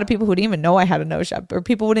there was a lot of people who didn't even know I had a nose job, or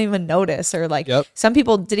people wouldn't even notice, or like some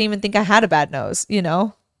people didn't even think I had a bad nose, you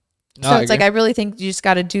know? So it's like, I really think you just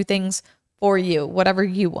got to do things for you, whatever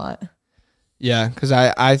you want. Yeah, because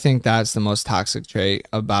I think that's the most toxic trait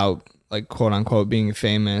about like quote unquote being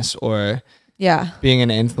famous or being an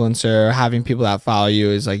influencer or having people that follow you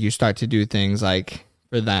is like you start to do things like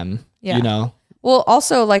for them, you know? Well,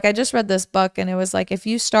 also, like, I just read this book and it was like, if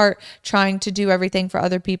you start trying to do everything for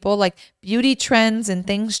other people, like beauty trends and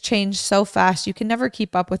things change so fast, you can never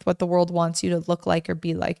keep up with what the world wants you to look like or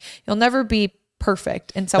be like. You'll never be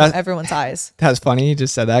perfect in everyone's eyes. That's funny you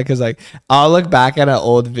just said that, because like I'll look back at an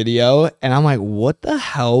old video and I'm like, what the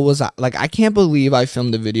hell was I like? I can't believe I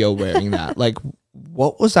filmed a video wearing that. Like,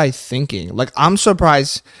 what was I thinking? Like, I'm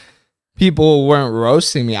surprised people weren't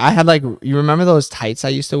roasting me. I had like, you remember those tights I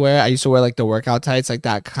used to wear? I used to wear like the workout tights. Like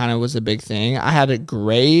that kind of was a big thing. I had a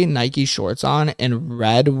gray Nike shorts on and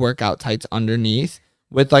red workout tights underneath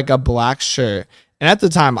with like a black shirt. And at the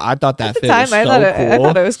time, I thought that fit was so cool. I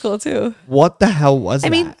thought it was cool too. What the hell was that?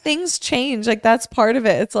 I mean, things change. Like, that's part of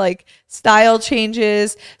it. It's like style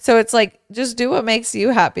changes. So it's like, just do what makes you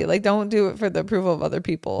happy. Like, don't do it for the approval of other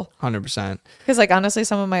people. 100%. Because like, honestly,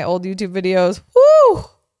 some of my old YouTube videos, whoo!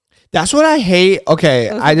 That's what I hate. Okay,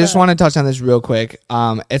 I just want to touch on this real quick.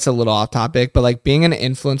 It's a little off topic, but like being an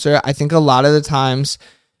influencer, I think a lot of the times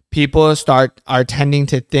people are tending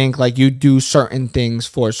to think like you do certain things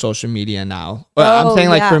for social media now. But I'm saying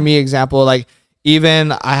like for me, example, like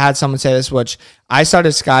even I had someone say this, which I started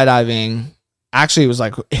skydiving. Actually, it was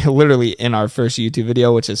like literally in our first YouTube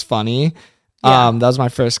video, which is funny. Yeah. That was my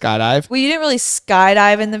first skydive. Well, you didn't really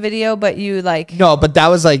skydive in the video, but you like... No, but that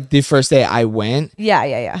was like the first day I went.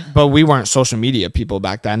 Yeah. But we weren't social media people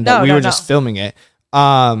back then. We were just filming it.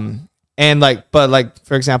 And like, but like,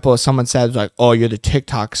 for example, if someone says like, oh, you're the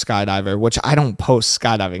TikTok skydiver, which I don't post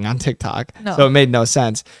skydiving on TikTok. No. So it made no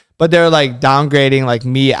sense. But they're like downgrading like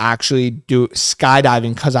me actually do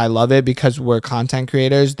skydiving because I love it, because we're content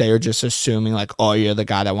creators. They're just assuming like, oh, you're the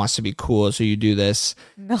guy that wants to be cool, so you do this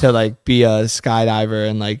to like be a skydiver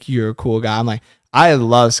and like you're a cool guy. I'm like, I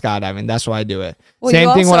love skydiving. That's why I do it. Well,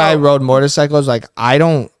 same thing when I rode motorcycles. Like I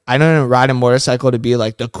don't ride a motorcycle to be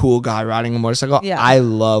like the cool guy riding a motorcycle. Yeah. I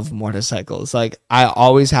love motorcycles. Like I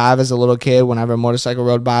always have as a little kid. Whenever a motorcycle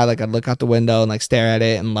rode by, like I'd look out the window and like stare at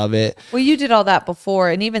it and love it. Well, you did all that before,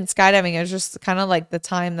 and even skydiving, it was just kind of like the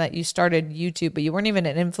time that you started YouTube, but you weren't even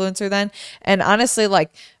an influencer then. And honestly,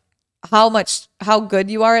 like how good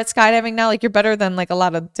you are at skydiving now, like you're better than like a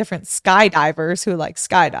lot of different skydivers who like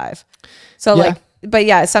skydive. So like, but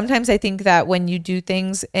yeah, sometimes I think that when you do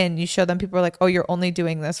things and you show them, people are like, oh, you're only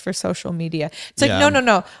doing this for social media. It's like,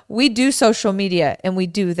 no. We do social media and we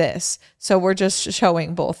do this. So we're just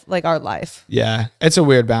showing both like our life. Yeah. It's a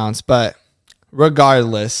weird balance, but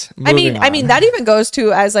regardless, I mean that even goes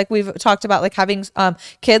to, as like we've talked about, like having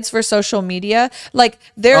kids for social media. Like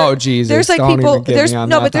there's like people,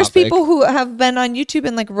 there's people who have been on YouTube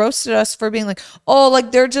and like roasted us for being like, oh,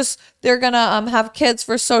 like they're gonna have kids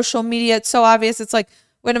for social media. It's so obvious. It's like,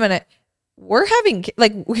 wait a minute. We're having,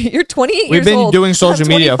 like, you're 28 years old. We've been doing social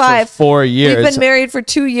media for 4 years. We've been married for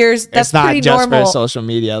 2 years. That's it's not pretty just normal. for social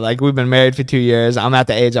media. Like, we've been married for 2 years. I'm at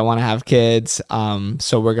the age I want to have kids.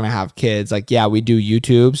 So we're going to have kids. Like, yeah, we do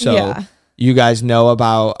YouTube. So you guys know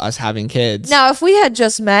about us having kids. Now, if we had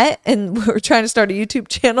just met and we were trying to start a YouTube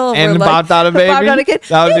channel and popped out a baby,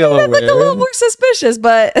 that would be a little weird. Like a little more suspicious,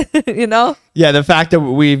 but you know. Yeah, the fact that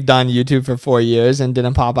we've done YouTube for 4 years and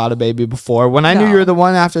didn't pop out a baby before, when I knew you were the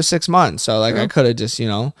one after 6 months. So like I could have just,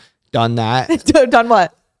 done that. Done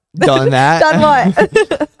what? Done that. Done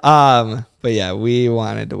what? But yeah, we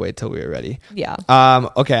wanted to wait till we were ready. Yeah.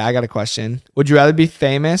 Okay, I got a question. Would you rather be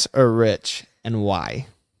famous or rich, and why?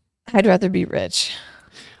 I'd rather be rich.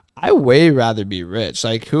 I way rather be rich.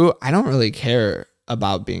 Like I don't really care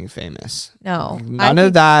about being famous. No. None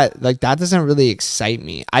of that, like that doesn't really excite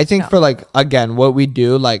me. I think for like, again, what we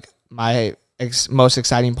do, like my most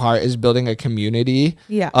exciting part is building a community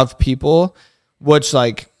of people, which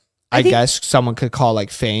like, I guess someone could call like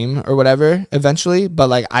fame or whatever eventually. But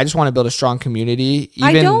like, I just want to build a strong community,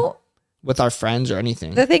 even with our friends or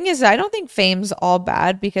anything. The thing is, I don't think fame's all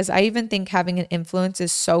bad, because I even think having an influence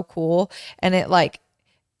is so cool, and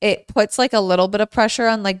it puts like a little bit of pressure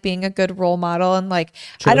on like being a good role model. And like,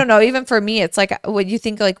 I don't know, even for me, it's like when you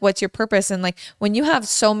think like, what's your purpose? And like when you have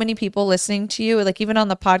so many people listening to you, like even on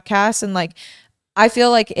the podcast, and like I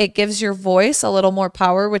feel like it gives your voice a little more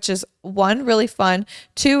power, which is one, really fun.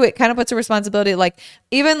 Two, it kind of puts a responsibility. Like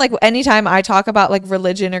even like anytime I talk about like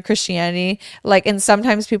religion or Christianity, like, and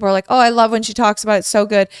sometimes people are like, oh, I love when she talks about it, so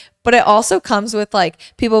good. But it also comes with like,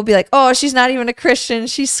 people will be like, oh, she's not even a Christian,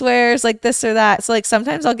 she swears like this or that. So like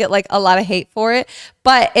sometimes I'll get like a lot of hate for it,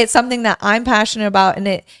 but it's something that I'm passionate about,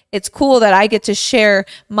 and it's cool that I get to share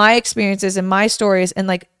my experiences and my stories, and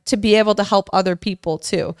like to be able to help other people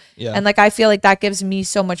too. Yeah. And like I feel like that gives me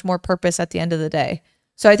so much more purpose at the end of the day.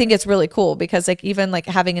 So I think it's really cool because like even like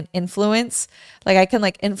having an influence, like I can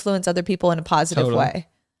like influence other people in a positive way.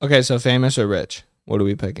 Okay, so famous or rich? What are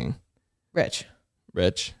we picking? Rich.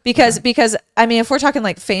 Because I mean, if we're talking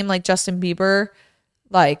like fame, like Justin Bieber,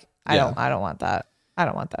 like I don't want that. I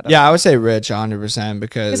don't want that. Yeah, I would say rich 100%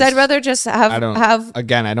 because I'd rather just have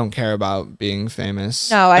again, I don't care about being famous.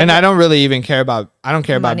 No, I don't really even care about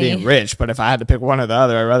about being rich, but if I had to pick one or the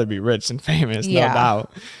other, I'd rather be rich than famous, no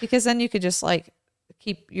doubt. Because then you could just like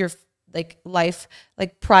keep your like life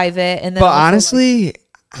like private, and then but honestly, like,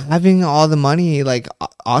 having all the money like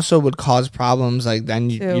also would cause problems. Like then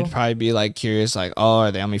you'd probably be like curious, like, oh,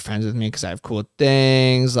 are they only friends with me because I have cool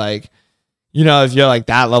things? Like, you know, if you're like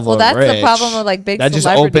that level of rich, that's the problem with like big that just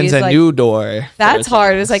opens a like, new door. That's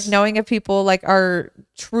hard. Is like knowing if people like are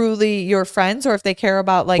truly your friends or if they care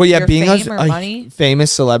about like your being fame or money.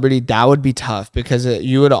 Famous celebrity, that would be tough because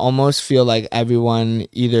you would almost feel like everyone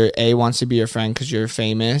either A, wants to be your friend because you're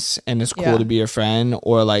famous and it's cool to be your friend,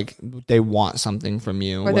 or like they want something from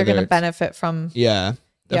you, or they're going to benefit from the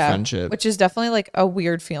friendship, which is definitely like a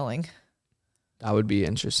weird feeling. That would be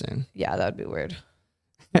interesting. Yeah, that would be weird.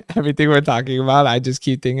 Everything we're talking about, I just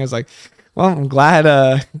keep thinking, it's like, well, I'm glad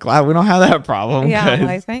we don't have that problem. Yeah,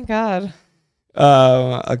 like, thank God.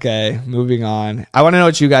 Okay, moving on. I want to know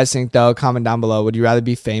what you guys think though. Comment down below. Would you rather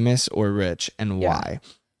be famous or rich, and why?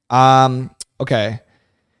 Okay.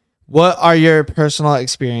 What are your personal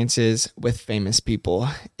experiences with famous people,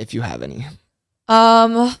 if you have any?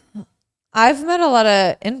 I've met a lot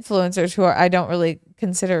of influencers who I don't really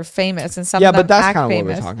consider famous, and some of them but that's kind of what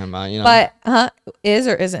we're talking about, you know. But is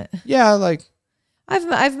or isn't? Yeah, like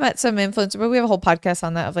I've met some influencers, but we have a whole podcast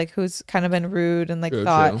on that of like who's kind of been rude and like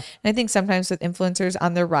thought. True. And I think sometimes with influencers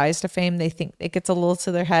on their rise to fame, they think it gets a little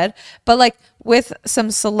to their head. But like with some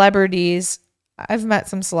celebrities, I've met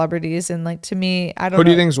some celebrities, and like to me, I don't know. What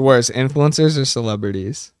do you think's worse, influencers or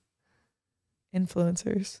celebrities?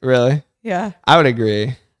 Influencers. Really? Yeah. I would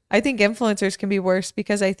agree. I think influencers can be worse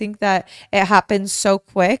because I think that it happens so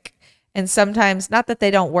quick, and sometimes not that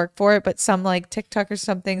they don't work for it, but some like TikTok or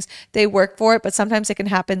some things, they work for it, but sometimes it can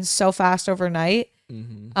happen so fast overnight.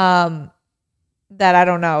 Mm-hmm. That I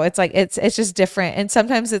don't know. It's like it's just different, and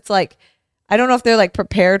sometimes it's like I don't know if they're like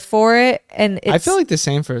prepared for it. And I feel like the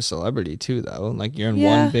same for a celebrity too, though. Like you're in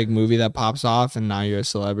one big movie that pops off, and now you're a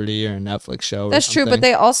celebrity or a Netflix show. That's true, but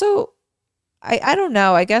they also. I don't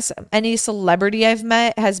know. I guess any celebrity I've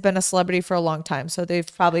met has been a celebrity for a long time, so they've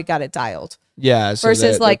probably got it dialed. Yeah. So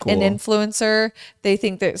versus like cool. An influencer, they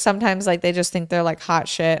think that sometimes like they just think they're like hot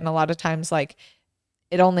shit, and a lot of times like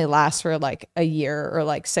it only lasts for like a year or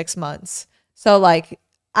like 6 months. So like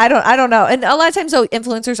I don't know. And a lot of times though,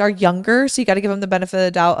 influencers are younger, so you got to give them the benefit of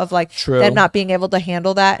the doubt of like them not being able to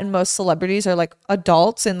handle that. And most celebrities are like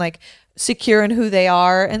adults and like secure in who they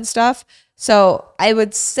are and stuff. So I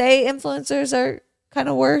would say influencers are kind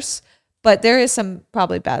of worse, but there is some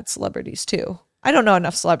probably bad celebrities too. I don't know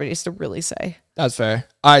enough celebrities to really say. That's fair.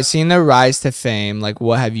 All right, seeing the rise to fame, like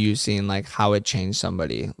what have you seen, like how it changed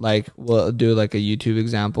somebody? Like we'll do like a YouTube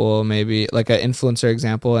example, maybe like an influencer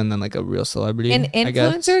example, and then like a real celebrity. An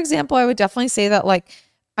influencer example, I would definitely say that like,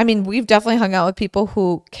 I mean, we've definitely hung out with people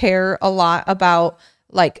who care a lot about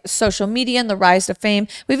like social media and the rise to fame.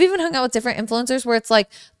 We've even hung out with different influencers where it's like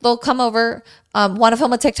they'll come over, want to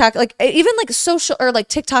film a TikTok, like even like social or like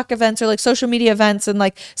TikTok events or like social media events. And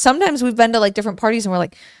like sometimes we've been to like different parties and we're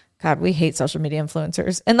like, God, we hate social media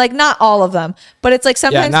influencers. And like not all of them, but it's like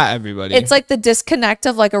sometimes not everybody. It's like the disconnect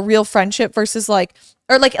of like a real friendship versus like,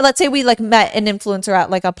 or like, let's say we like met an influencer at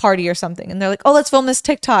like a party or something and they're like, oh, let's film this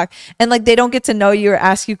TikTok. And like, they don't get to know you or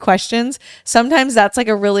ask you questions. Sometimes that's like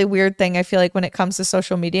a really weird thing. I feel like when it comes to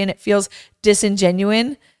social media, and it feels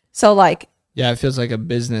disingenuine. So like, yeah, it feels like a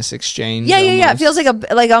business exchange. Yeah. It feels like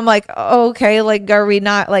I'm like, oh, okay, like, are we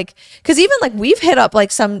not like, because even like we've hit up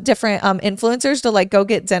like some different influencers to like go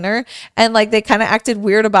get dinner, and like they kind of acted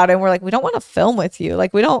weird about it. And we're like, we don't want to film with you.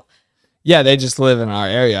 Like we don't. Yeah, they just live in our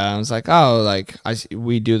area. I was like, oh, like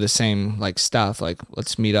we do the same like stuff. Like,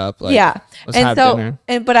 let's meet up. Like, yeah, let's have dinner.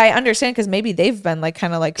 But I understand because maybe they've been like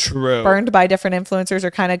kind of like burned by different influencers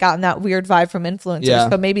or kind of gotten that weird vibe from influencers. Yeah.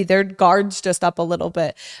 So maybe their guard's just up a little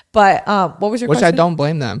bit. But what was your question? Which I don't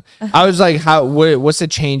blame them. I was like, what's the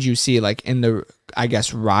change you see like in the, I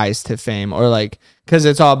guess, rise to fame, or like, because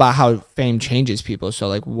it's all about how fame changes people. So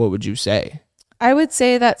like, what would you say? I would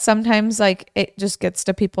say that sometimes like it just gets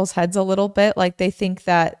to people's heads a little bit. Like they think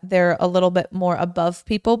that they're a little bit more above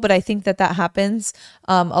people, but I think that happens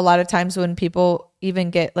a lot of times when people even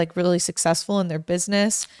get like really successful in their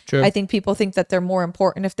business. True. I think people think that they're more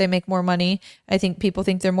important if they make more money. I think people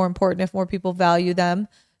think they're more important if more people value them.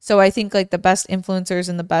 So I think like the best influencers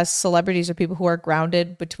and the best celebrities are people who are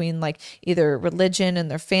grounded between like either religion and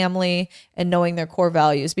their family and knowing their core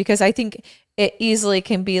values, because I think it easily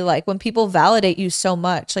can be like when people validate you so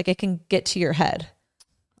much, like it can get to your head.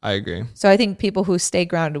 I agree. So I think people who stay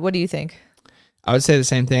grounded. What do you think? I would say the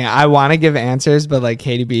same thing. I want to give answers, but like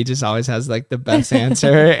Katie B just always has like the best answer.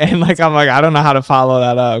 And like, I'm like, I don't know how to follow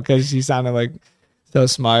that up because she sounded like so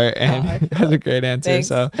smart and has a great answer. Thanks.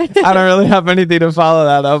 So I don't really have anything to follow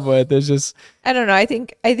that up with. There's just, I don't know. I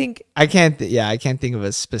think I can't think of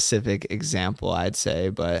a specific example, I'd say,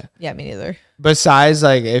 but yeah, me neither. Besides,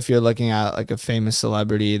 like if you're looking at like a famous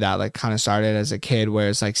celebrity that like kind of started as a kid, where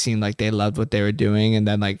it's like seemed like they loved what they were doing, and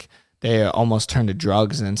then like they almost turned to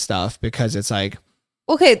drugs and stuff because it's like,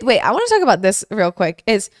 okay, wait, I want to talk about this real quick.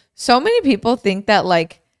 Is so many people think that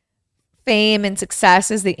like fame and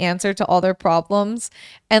success is the answer to all their problems.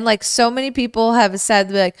 And like so many people have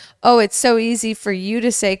said like, oh, it's so easy for you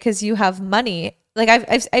to say because you have money. Like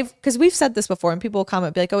I've because we've said this before, and people will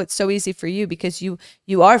comment, be like, oh, it's so easy for you because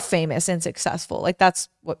you are famous and successful. Like that's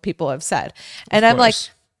what people have said. And I'm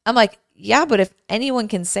like, yeah, but if anyone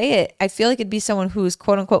can say it, I feel like it'd be someone who's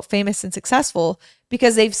quote unquote famous and successful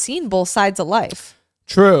because they've seen both sides of life.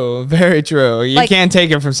 True, very true. You can't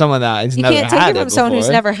take it from someone that has never had it. You can't take it from someone who's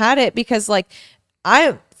never had it, because like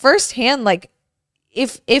I firsthand, like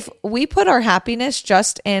if we put our happiness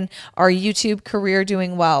just in our YouTube career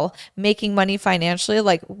doing well, making money financially,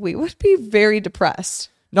 like we would be very depressed.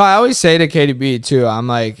 No, I always say to Katie B too, I'm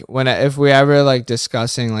like, if we ever like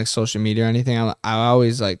discussing like social media or anything, I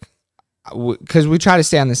always like, because we try to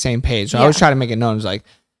stay on the same page. So I always try to make it known. It's like,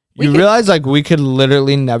 realize like we could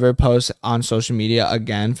literally never post on social media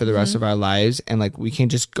again for the rest of our lives, and like we can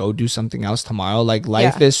just go do something else tomorrow. Like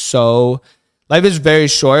life is very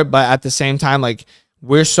short, but at the same time, like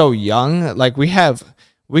we're so young. Like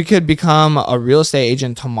we could become a real estate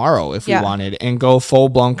agent tomorrow if we wanted, and go full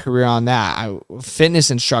blown career on that.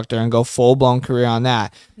 Fitness instructor and go full blown career on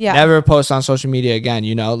that. Yeah. Never post on social media again.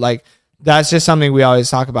 You know, like that's just something we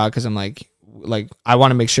always talk about, because I'm like I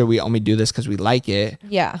want to make sure we only do this because we like it,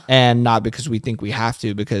 and not because we think we have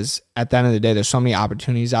to, because at the end of the day there's so many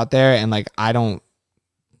opportunities out there, and like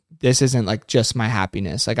this isn't like just my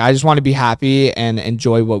happiness. Like I just want to be happy and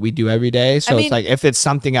enjoy what we do every day. So it's like, if it's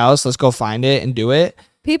something else, let's go find it and do it.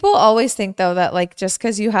 People always think though that like just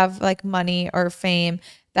because you have like money or fame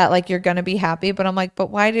that like you're gonna be happy, but I'm like, but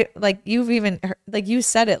why do, like you've even like you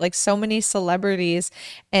said it, like so many celebrities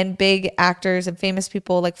and big actors and famous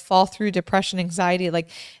people like fall through depression, anxiety. Like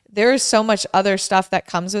there is so much other stuff that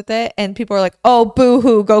comes with it, and people are like, oh,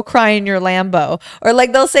 boo-hoo, go cry in your Lambo, or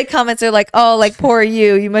like they'll say comments, they're like, oh, like poor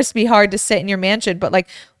you must be hard to sit in your mansion. But like,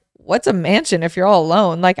 what's a mansion if you're all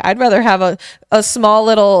alone? Like I'd rather have a small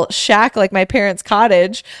little shack like my parents'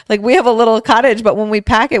 cottage. Like we have a little cottage, but when we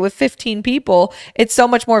pack it with 15 people, it's so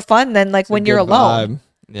much more fun than like when you're alone.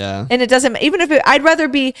 Yeah. And it doesn't, even if I'd rather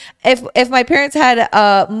be, if my parents had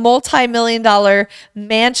a multi-million-dollar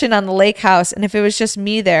mansion on the lake house, and if it was just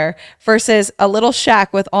me there versus a little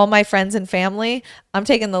shack with all my friends and family, I'm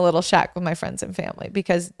taking the little shack with my friends and family,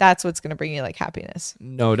 because that's what's going to bring you like happiness.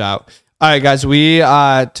 No doubt. All right, guys, we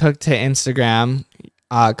took to Instagram,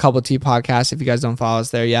 Couple T Podcast, if you guys don't follow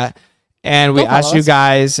us there yet. And we asked you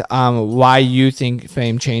guys why you think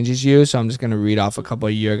fame changes you. So I'm just going to read off a couple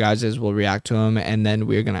of your guys'. We'll react to them, and then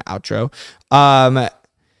we're going to outro.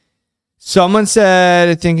 Someone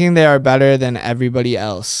said thinking they are better than everybody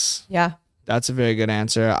else. Yeah. That's a very good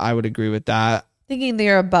answer. I would agree with that. Thinking they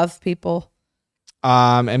are above people.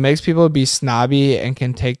 It makes people be snobby and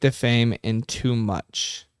can take the fame in too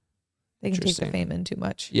much. They can take the fame in too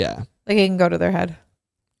much. Yeah. Like it can go to their head.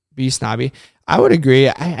 be snobby. I would agree.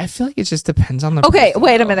 I feel like it just depends on the okay,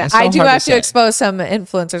 wait a minute. I do have to expose some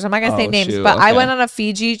influencers. I'm not going to say names, but okay. I went on a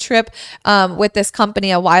Fiji trip with this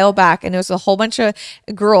company a while back, and it was a whole bunch of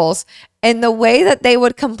girls. And the way that they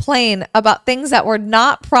would complain about things that were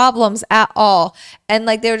not problems at all. And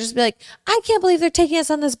like, they would just be like, I can't believe they're taking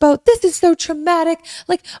us on this boat. This is so traumatic.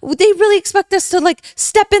 Like, they really expect us to like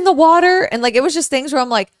step in the water. And like, it was just things where I'm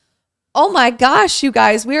like, oh my gosh, you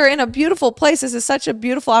guys, we are in a beautiful place. This is such a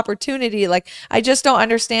beautiful opportunity. Like, I just don't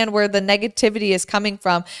understand where the negativity is coming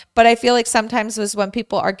from. But I feel like sometimes is when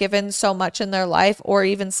people are given so much in their life, or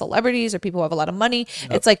even celebrities or people who have a lot of money,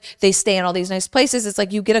 it's like they stay in all these nice places. It's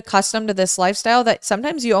like you get accustomed to this lifestyle that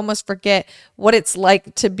sometimes you almost forget what it's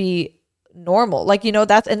like to be normal. Like, you know,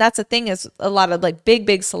 that's the thing is a lot of like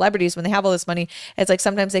big celebrities, when they have all this money, it's like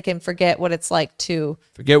sometimes they can forget what it's like to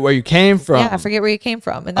forget where you came from. Yeah, forget where you came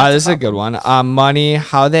from. And this is a good one. Money,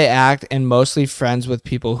 how they act, and mostly friends with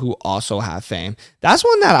people who also have fame. That's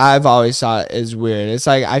one that I've always thought is weird. It's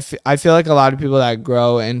like I feel like a lot of people that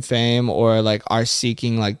grow in fame or like are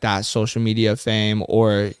seeking like that social media fame,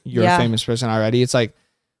 or you're a famous person already, it's like,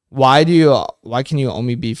 why can you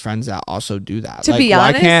only be friends that also do that? To like, be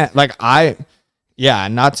honest, why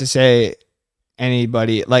can't not to say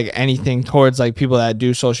anybody like anything towards like people that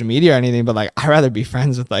do social media or anything, but like I'd rather be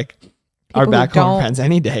friends with like people our back home friends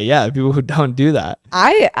any day. Yeah, people who don't do that.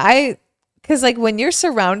 Because like when you're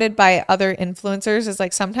surrounded by other influencers, it's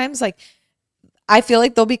like sometimes like I feel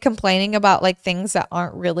like they'll be complaining about like things that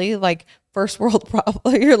aren't really like first world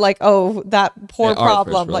problem. You're like, oh, that poor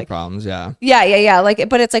problem. Like problems, yeah. Like,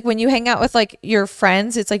 but it's like when you hang out with like your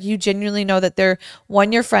friends, it's like you genuinely know that they're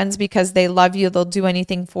your friends because they love you. They'll do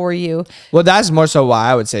anything for you. Well, that's more so why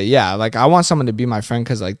I would say, yeah, like I want someone to be my friend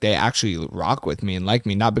because like they actually rock with me and like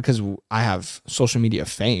me, not because I have social media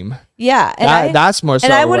fame. Yeah, and that's more so.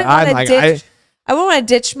 And I wouldn't want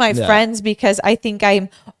to ditch my friends because I think I'm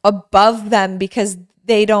above them because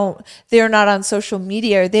they're not on social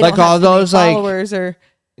media, or they like don't have all those followers, like, or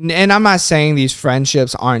and I'm not saying these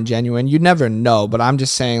friendships aren't genuine, you never know, but I'm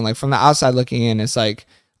just saying like from the outside looking in, it's like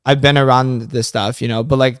I've been around this stuff, you know,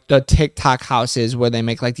 but like the TikTok houses where they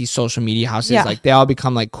make like these social media houses, like they all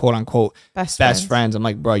become like quote unquote best friends. I'm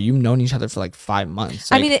like, bro, you've known each other for like 5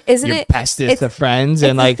 months. Like, I mean, isn't it bestest of friends?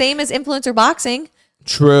 And like the same as influencer boxing.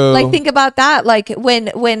 True. Like, think about that. Like when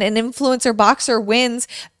an influencer boxer wins,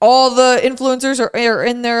 all the influencers are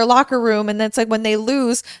in their locker room, and that's like when they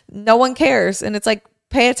lose, no one cares. And it's like,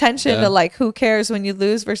 pay attention to like who cares when you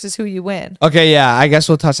lose versus who you win. Okay, yeah, I guess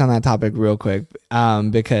we'll touch on that topic real quick,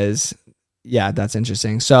 because yeah, that's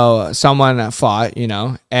interesting. So someone fought, you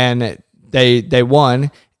know, and they won.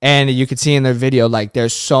 And you could see in their video, like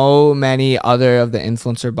there's so many other of the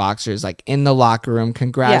influencer boxers like in the locker room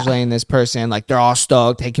congratulating this person. Like they're all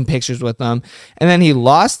stoked, taking pictures with them. And then he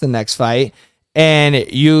lost the next fight.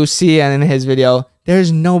 And you see in his video,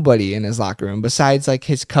 there's nobody in his locker room besides like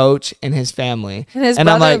his coach and his family. And his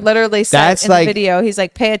brother like, literally said in the video, he's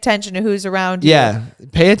like, pay attention to who's around you. Yeah,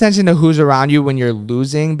 pay attention to who's around you when you're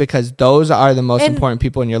losing, because those are the most important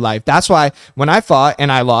people in your life. That's why when I fought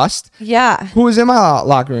and I lost, who was in my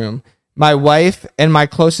locker room? My wife and my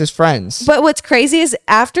closest friends. But what's crazy is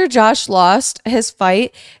after Josh lost his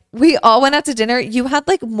fight, we all went out to dinner. You had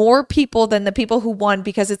like more people than the people who won,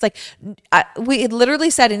 because it's like we literally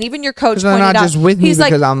said, and even your coach pointed out, just with me, he's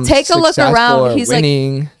like, I'm take a look around. He's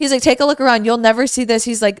winning. like, take a look around. You'll never see this.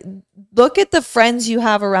 He's like, look at the friends you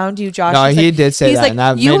have around you, Josh. No, he did say that. He's like,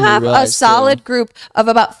 and you have a solid group of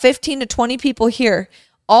about 15 to 20 people here,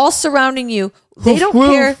 all surrounding you. They don't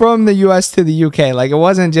care from the US to the UK. Like it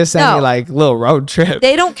wasn't just any like little road trip.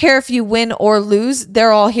 They don't care if you win or lose.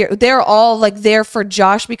 They're all here. They're all like there for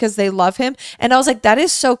Josh because they love him. And I was like, that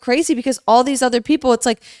is so crazy, because all these other people, it's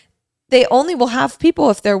like they only will have people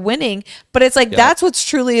if they're winning. But it's like that's what's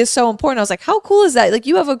truly is so important. I was like, how cool is that? Like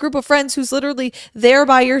you have a group of friends who's literally there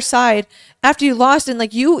by your side after you lost, and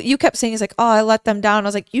like you kept saying, it's like, oh, I let them down. I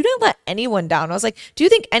was like, you didn't let anyone down. I was like, do you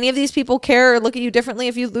think any of these people care or look at you differently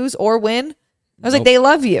if you lose or win? I was like, they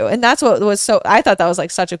love you. And that's what was so, I thought that was like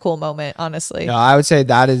such a cool moment, honestly. No, I would say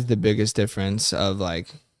that is the biggest difference of like,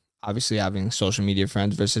 obviously having social media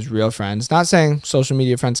friends versus real friends. Not saying social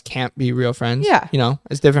media friends can't be real friends. Yeah. You know,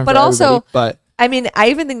 it's different but for also, everybody. But I mean, I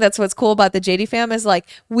even think that's what's cool about the JD fam is like,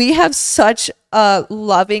 we have such a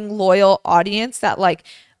loving, loyal audience that like,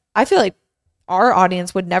 I feel like our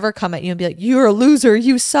audience would never come at you and be like, you're a loser,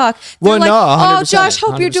 you suck. They're well, like, no, 100%, oh, Josh,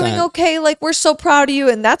 hope 100%. You're doing okay. Like, we're so proud of you.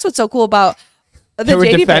 And that's what's so cool about They were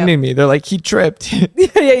defending me. They're like, he tripped.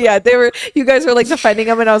 yeah. You guys were like defending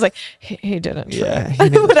him, and I was like, he didn't. Yeah, he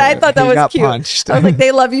didn't but I thought that was cute. Punched. I was like,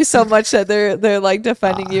 they love you so much that they're like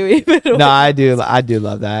defending you. Even no, I do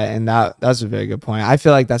love that, and that's a very good point. I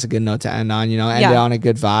feel like that's a good note to end on. You know, end it on a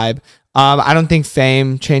good vibe. I don't think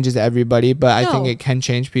fame changes everybody, but I think it can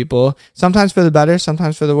change people. Sometimes for the better,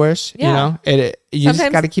 sometimes for the worse. Yeah. You know, you sometimes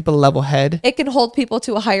just got to keep a level head. It can hold people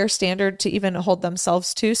to a higher standard to even hold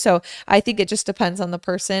themselves to. So I think it just depends on the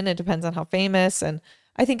person. It depends on how famous, and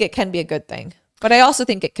I think it can be a good thing. But I also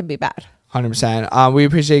think it can be bad. 100%. We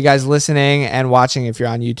appreciate you guys listening and watching. If you're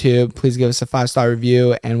on YouTube, please give us a 5-star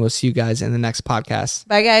review, and we'll see you guys in the next podcast.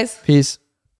 Bye, guys. Peace.